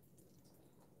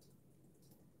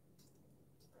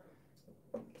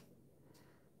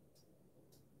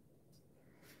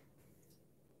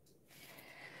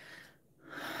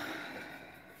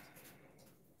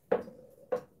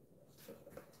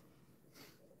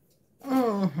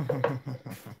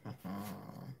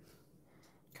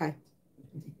 Okay.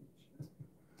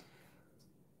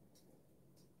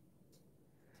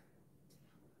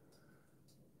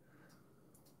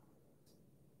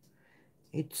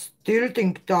 It's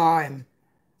tilting time.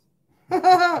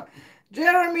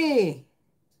 Jeremy,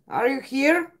 are you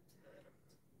here?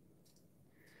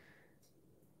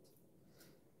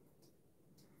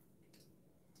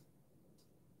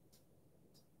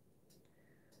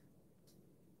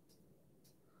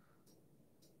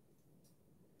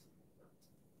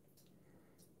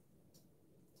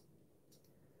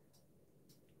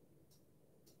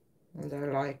 And I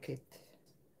like it,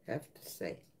 I have to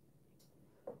say.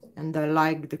 And I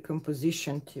like the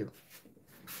composition too.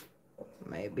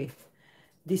 Maybe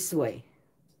this way.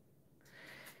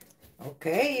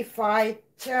 Okay, if I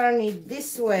turn it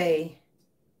this way,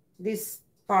 this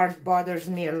part bothers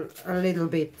me a little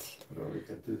bit.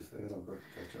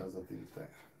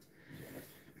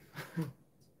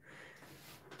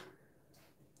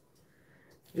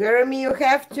 Jeremy, you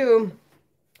have to,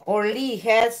 or Lee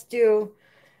has to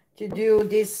do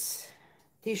this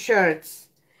t-shirts.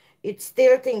 It's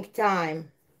tilting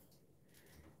time.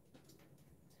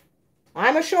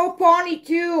 I'm a show pony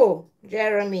too,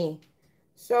 Jeremy.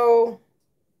 So,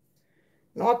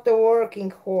 not the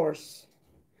working horse.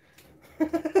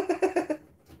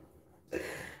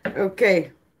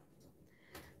 Okay.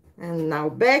 And now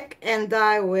back, and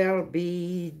I will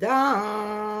be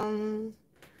done.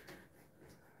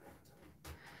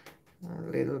 A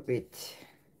little bit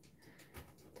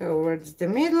towards the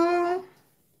middle,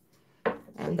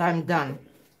 and I'm done.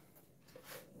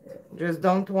 Just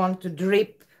don't want to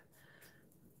drip.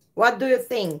 What do you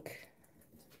think?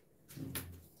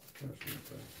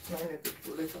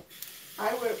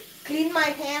 I will clean my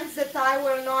hands that I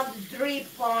will not drip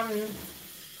on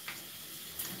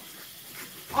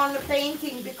the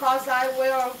painting, because I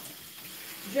will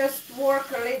just work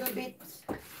a little bit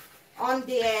on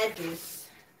the edges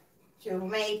to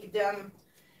make them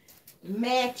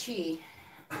matchy.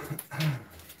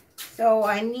 So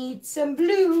I need some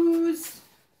blues.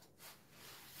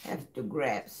 Have to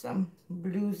grab some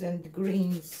blues and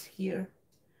greens here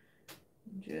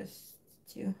just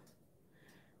to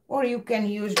or you can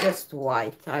use just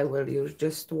white. I will use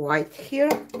just white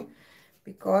here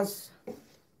because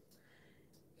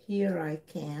here I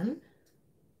can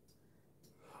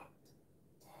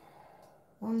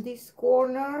on this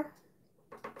corner.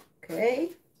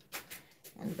 Okay,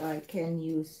 and I can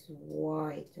use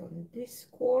white on this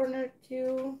corner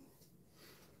too.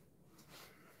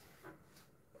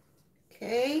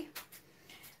 Okay,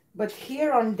 but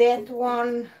here on that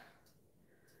one,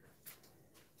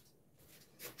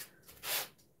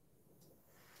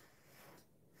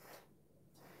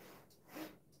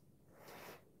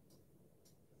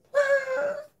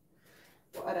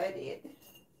 what I did,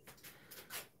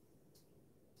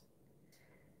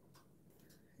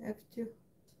 have to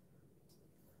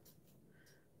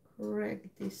correct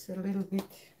this a little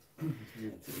bit.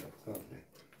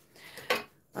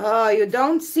 Oh, you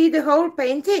don't see the whole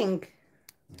painting?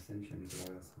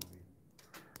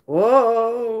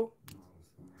 Whoa!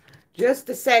 Just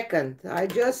a second. I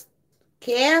just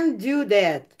can't do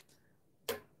that.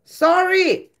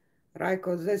 Sorry!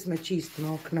 Rajko, zdaj sme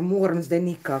čistno, ne morem zdaj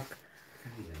nikak.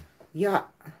 Ja.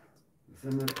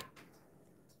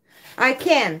 I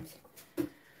can't.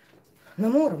 Ne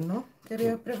morem, no, ker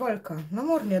je prevelika. Ne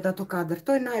morem je dati v kader,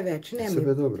 to je največ. Ne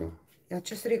Sebe dobro. Ja,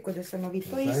 če si rekel, da se navi,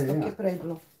 to je isto, ki je prej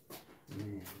bilo.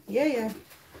 Je.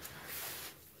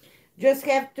 Just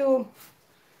have to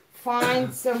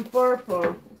find some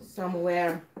purple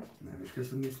somewhere. Ne, veš, kaj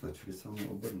sem mislila, če bi samo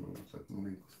obrnila, vsak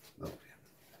malenkost. Dobro.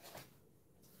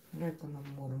 Rekel, ne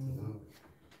morem.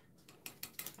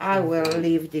 I will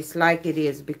leave this like it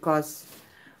is because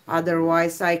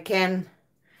otherwise I can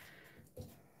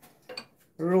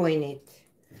ruin it.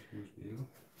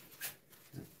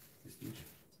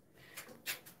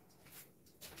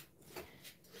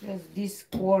 Just this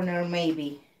corner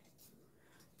maybe.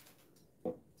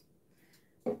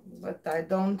 But I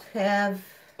don't have,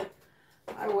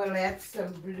 I will add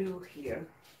some blue here.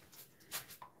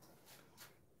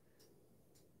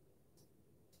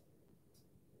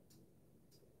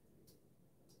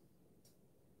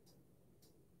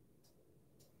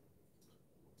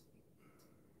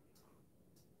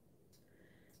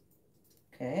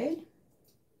 Okay.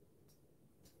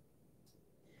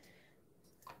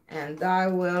 And I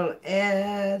will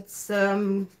add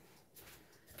some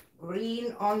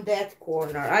green on that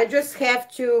corner. I just have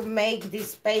to make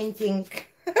this painting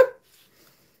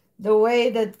the way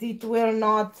that it will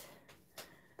not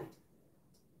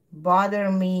bother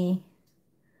me.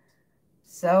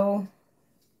 So,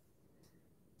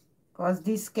 because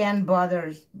this can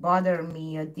bother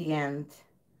me at the end.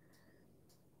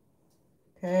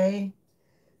 Okay,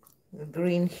 the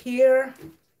green here.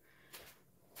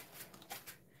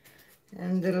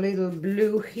 And a little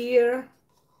blue here.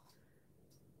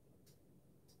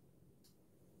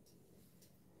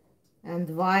 And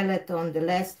violet on the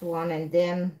last one, and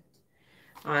then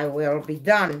I will be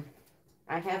done.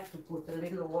 I have to put a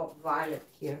little violet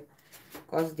here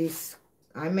because this,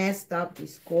 I messed up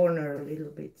this corner a little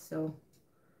bit, so.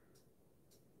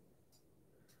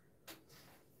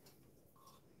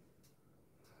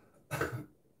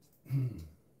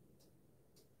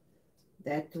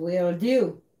 That will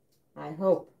do, I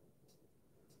hope.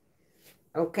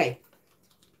 Okay.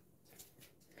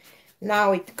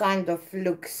 Now it kind of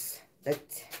looks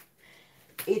that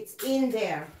it's in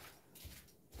there.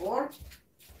 Or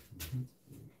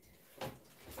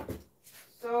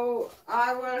so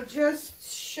I will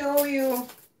just show you.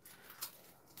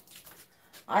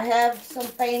 I have some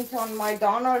paint on my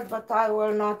Donald, but I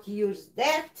will not use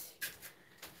that.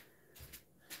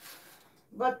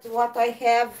 But what I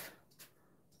have,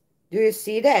 do you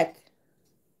see that?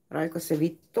 Rajko, se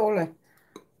vidi tole?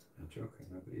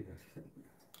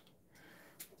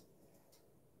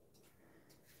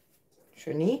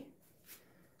 Še ni?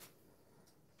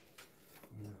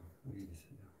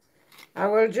 I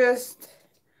will just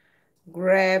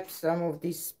grab some of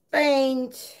this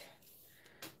paint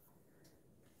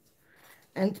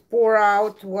and pour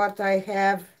out what I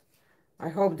have. I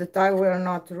hope that I will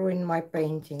not ruin my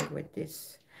painting with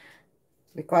this,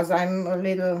 because I'm a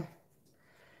little,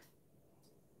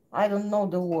 I don't know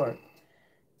the word,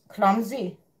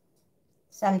 clumsy.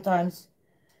 Sometimes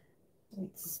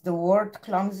it's the word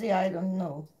clumsy, I don't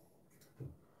know.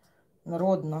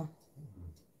 Народно.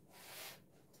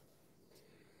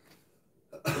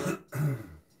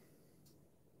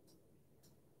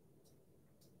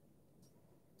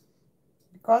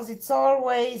 Because it's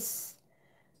always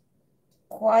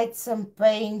quite some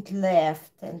paint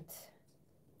left and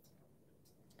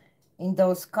in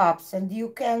those cups, and you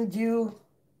can do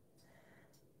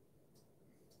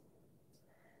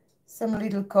some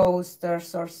little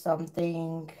coasters or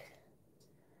something.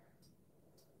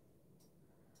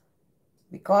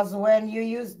 because when you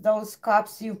use those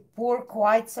cups you pour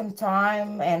quite some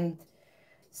time, and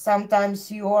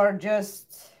sometimes you are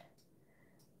just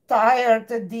tired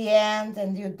at the end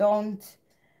and you don't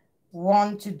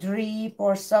want to drip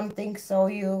or something, so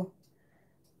you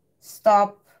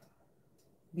stop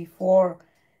before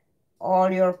all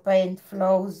your paint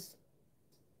flows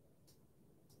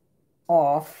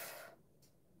off,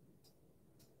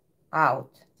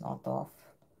 out, not off.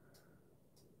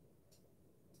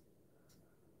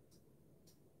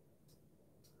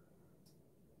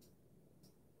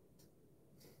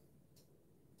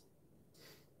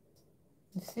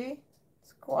 You see,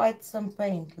 it's quite some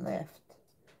paint left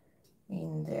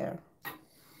in there.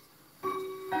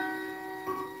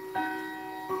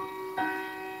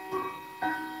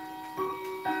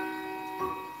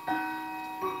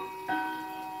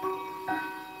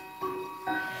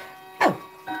 Oh,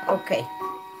 okay.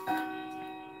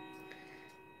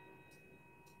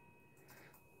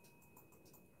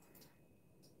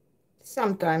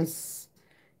 Sometimes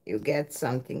you get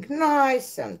something nice,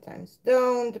 sometimes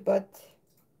don't, but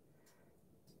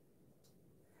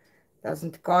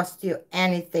doesn't cost you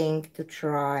anything to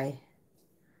try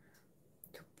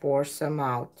to pour some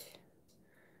out.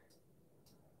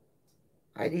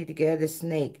 I did get a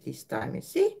snake this time, you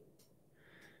see?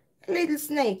 A little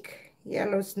snake,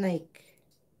 yellow snake.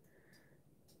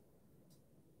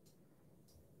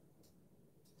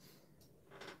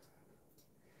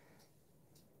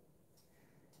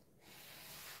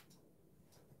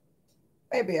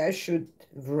 Maybe I should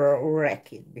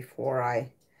wreck it before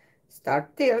I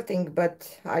start tilting,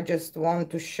 but I just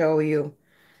want to show you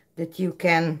that you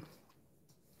can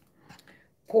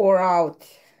pour out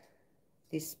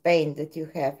this paint that you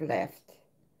have left.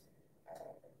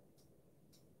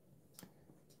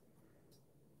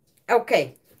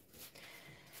 Okay,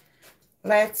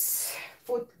 let's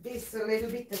put this a little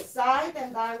bit aside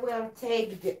and I will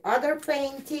take the other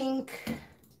painting,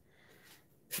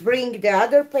 bring the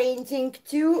other painting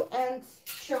too, and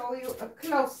show you a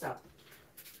close-up.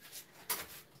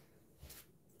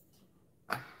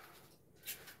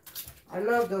 I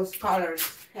love those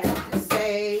colors, I have to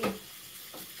say.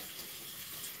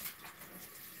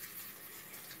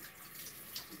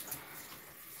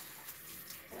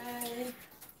 Okay.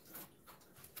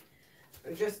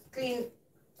 I'll just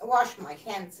wash my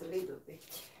hands a little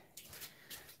bit.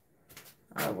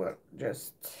 I will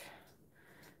just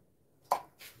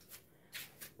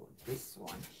put this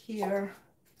one here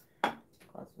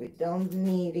because we don't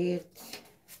need it.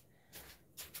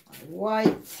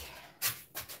 White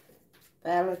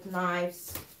palette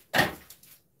knives,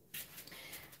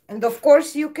 and of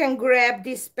course you can grab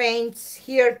these paints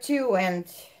here too and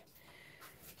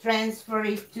transfer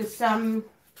it to some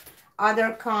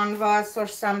other canvas or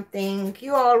something.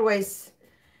 You always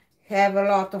have a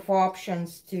lot of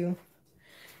options to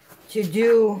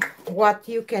do what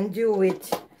you can do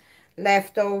with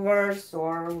leftovers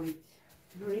or with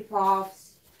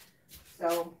rip-offs.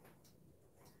 So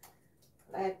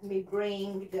let me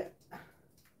bring the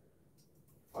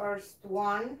first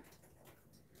one.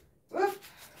 Whoop.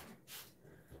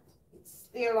 It's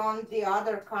still on the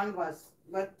other canvas,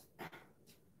 but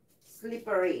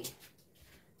slippery.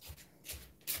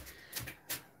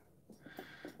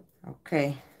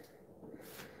 Okay.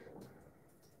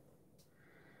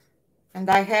 And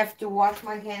I have to wash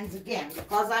my hands again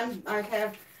because I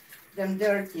have them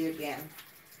dirty again.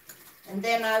 And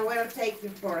then I will take you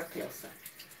for a close-up.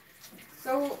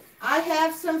 So I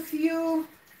have some few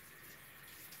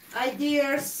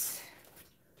ideas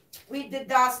with the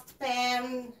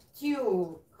dustpan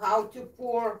too, how to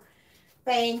pour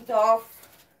paint off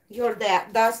your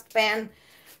dustpan,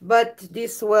 but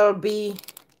this will be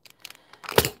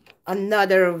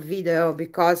another video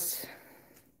because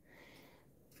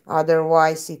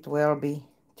otherwise it will be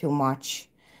too much.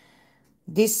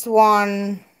 This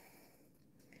one,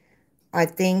 I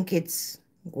think it's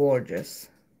gorgeous.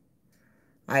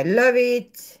 I love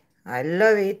it. I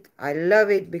love it. I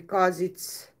love it because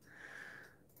it's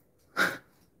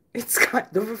it's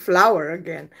kind of a flower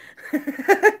again.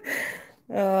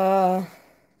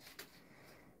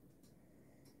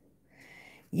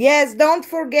 Yes, don't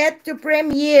forget to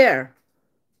premiere.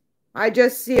 I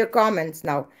just see a comments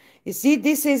now. You see,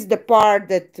 this is the part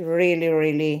that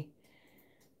really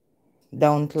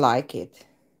don't like it.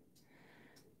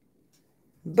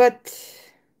 But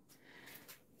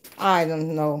I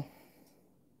don't know.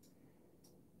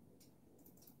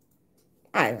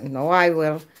 I don't know. I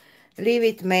will leave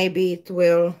it. Maybe it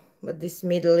will. But this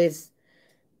middle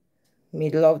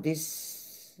of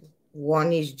this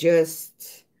one is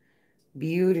just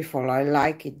beautiful. I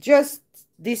like it. Just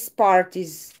this part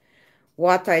is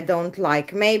what I don't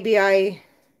like. Maybe I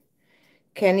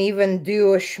can even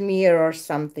do a smear or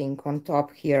something on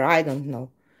top here. I don't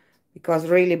know, because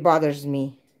really bothers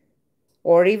me.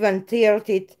 Or even tilt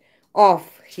it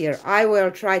off here. I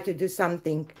will try to do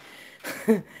something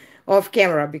off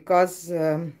camera, because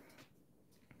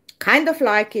kind of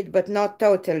like it, but not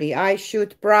totally. I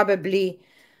should probably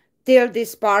tilt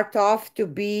this part off to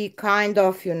be kind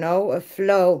of, you know, a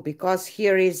flow, because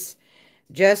here is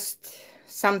just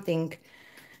something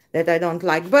that I don't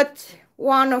like. But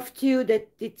one of two that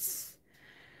it's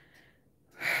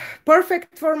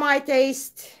perfect for my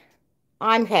taste,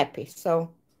 I'm happy.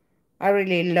 So I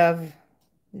really love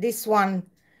this one.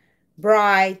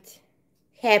 Bright,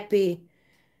 happy.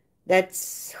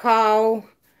 That's how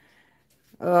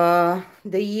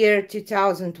the year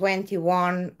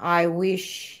 2021 I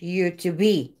wish you to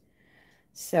be.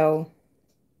 So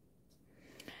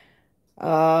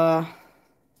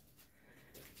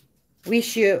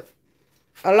wish you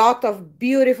a lot of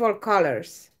beautiful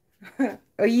colors.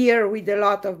 A year with a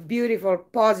lot of beautiful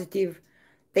positive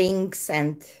things.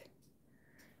 And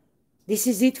this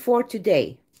is it for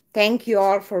today. Thank you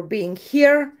all for being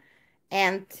here,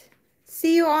 and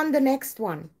see you on the next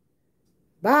one.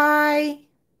 Bye.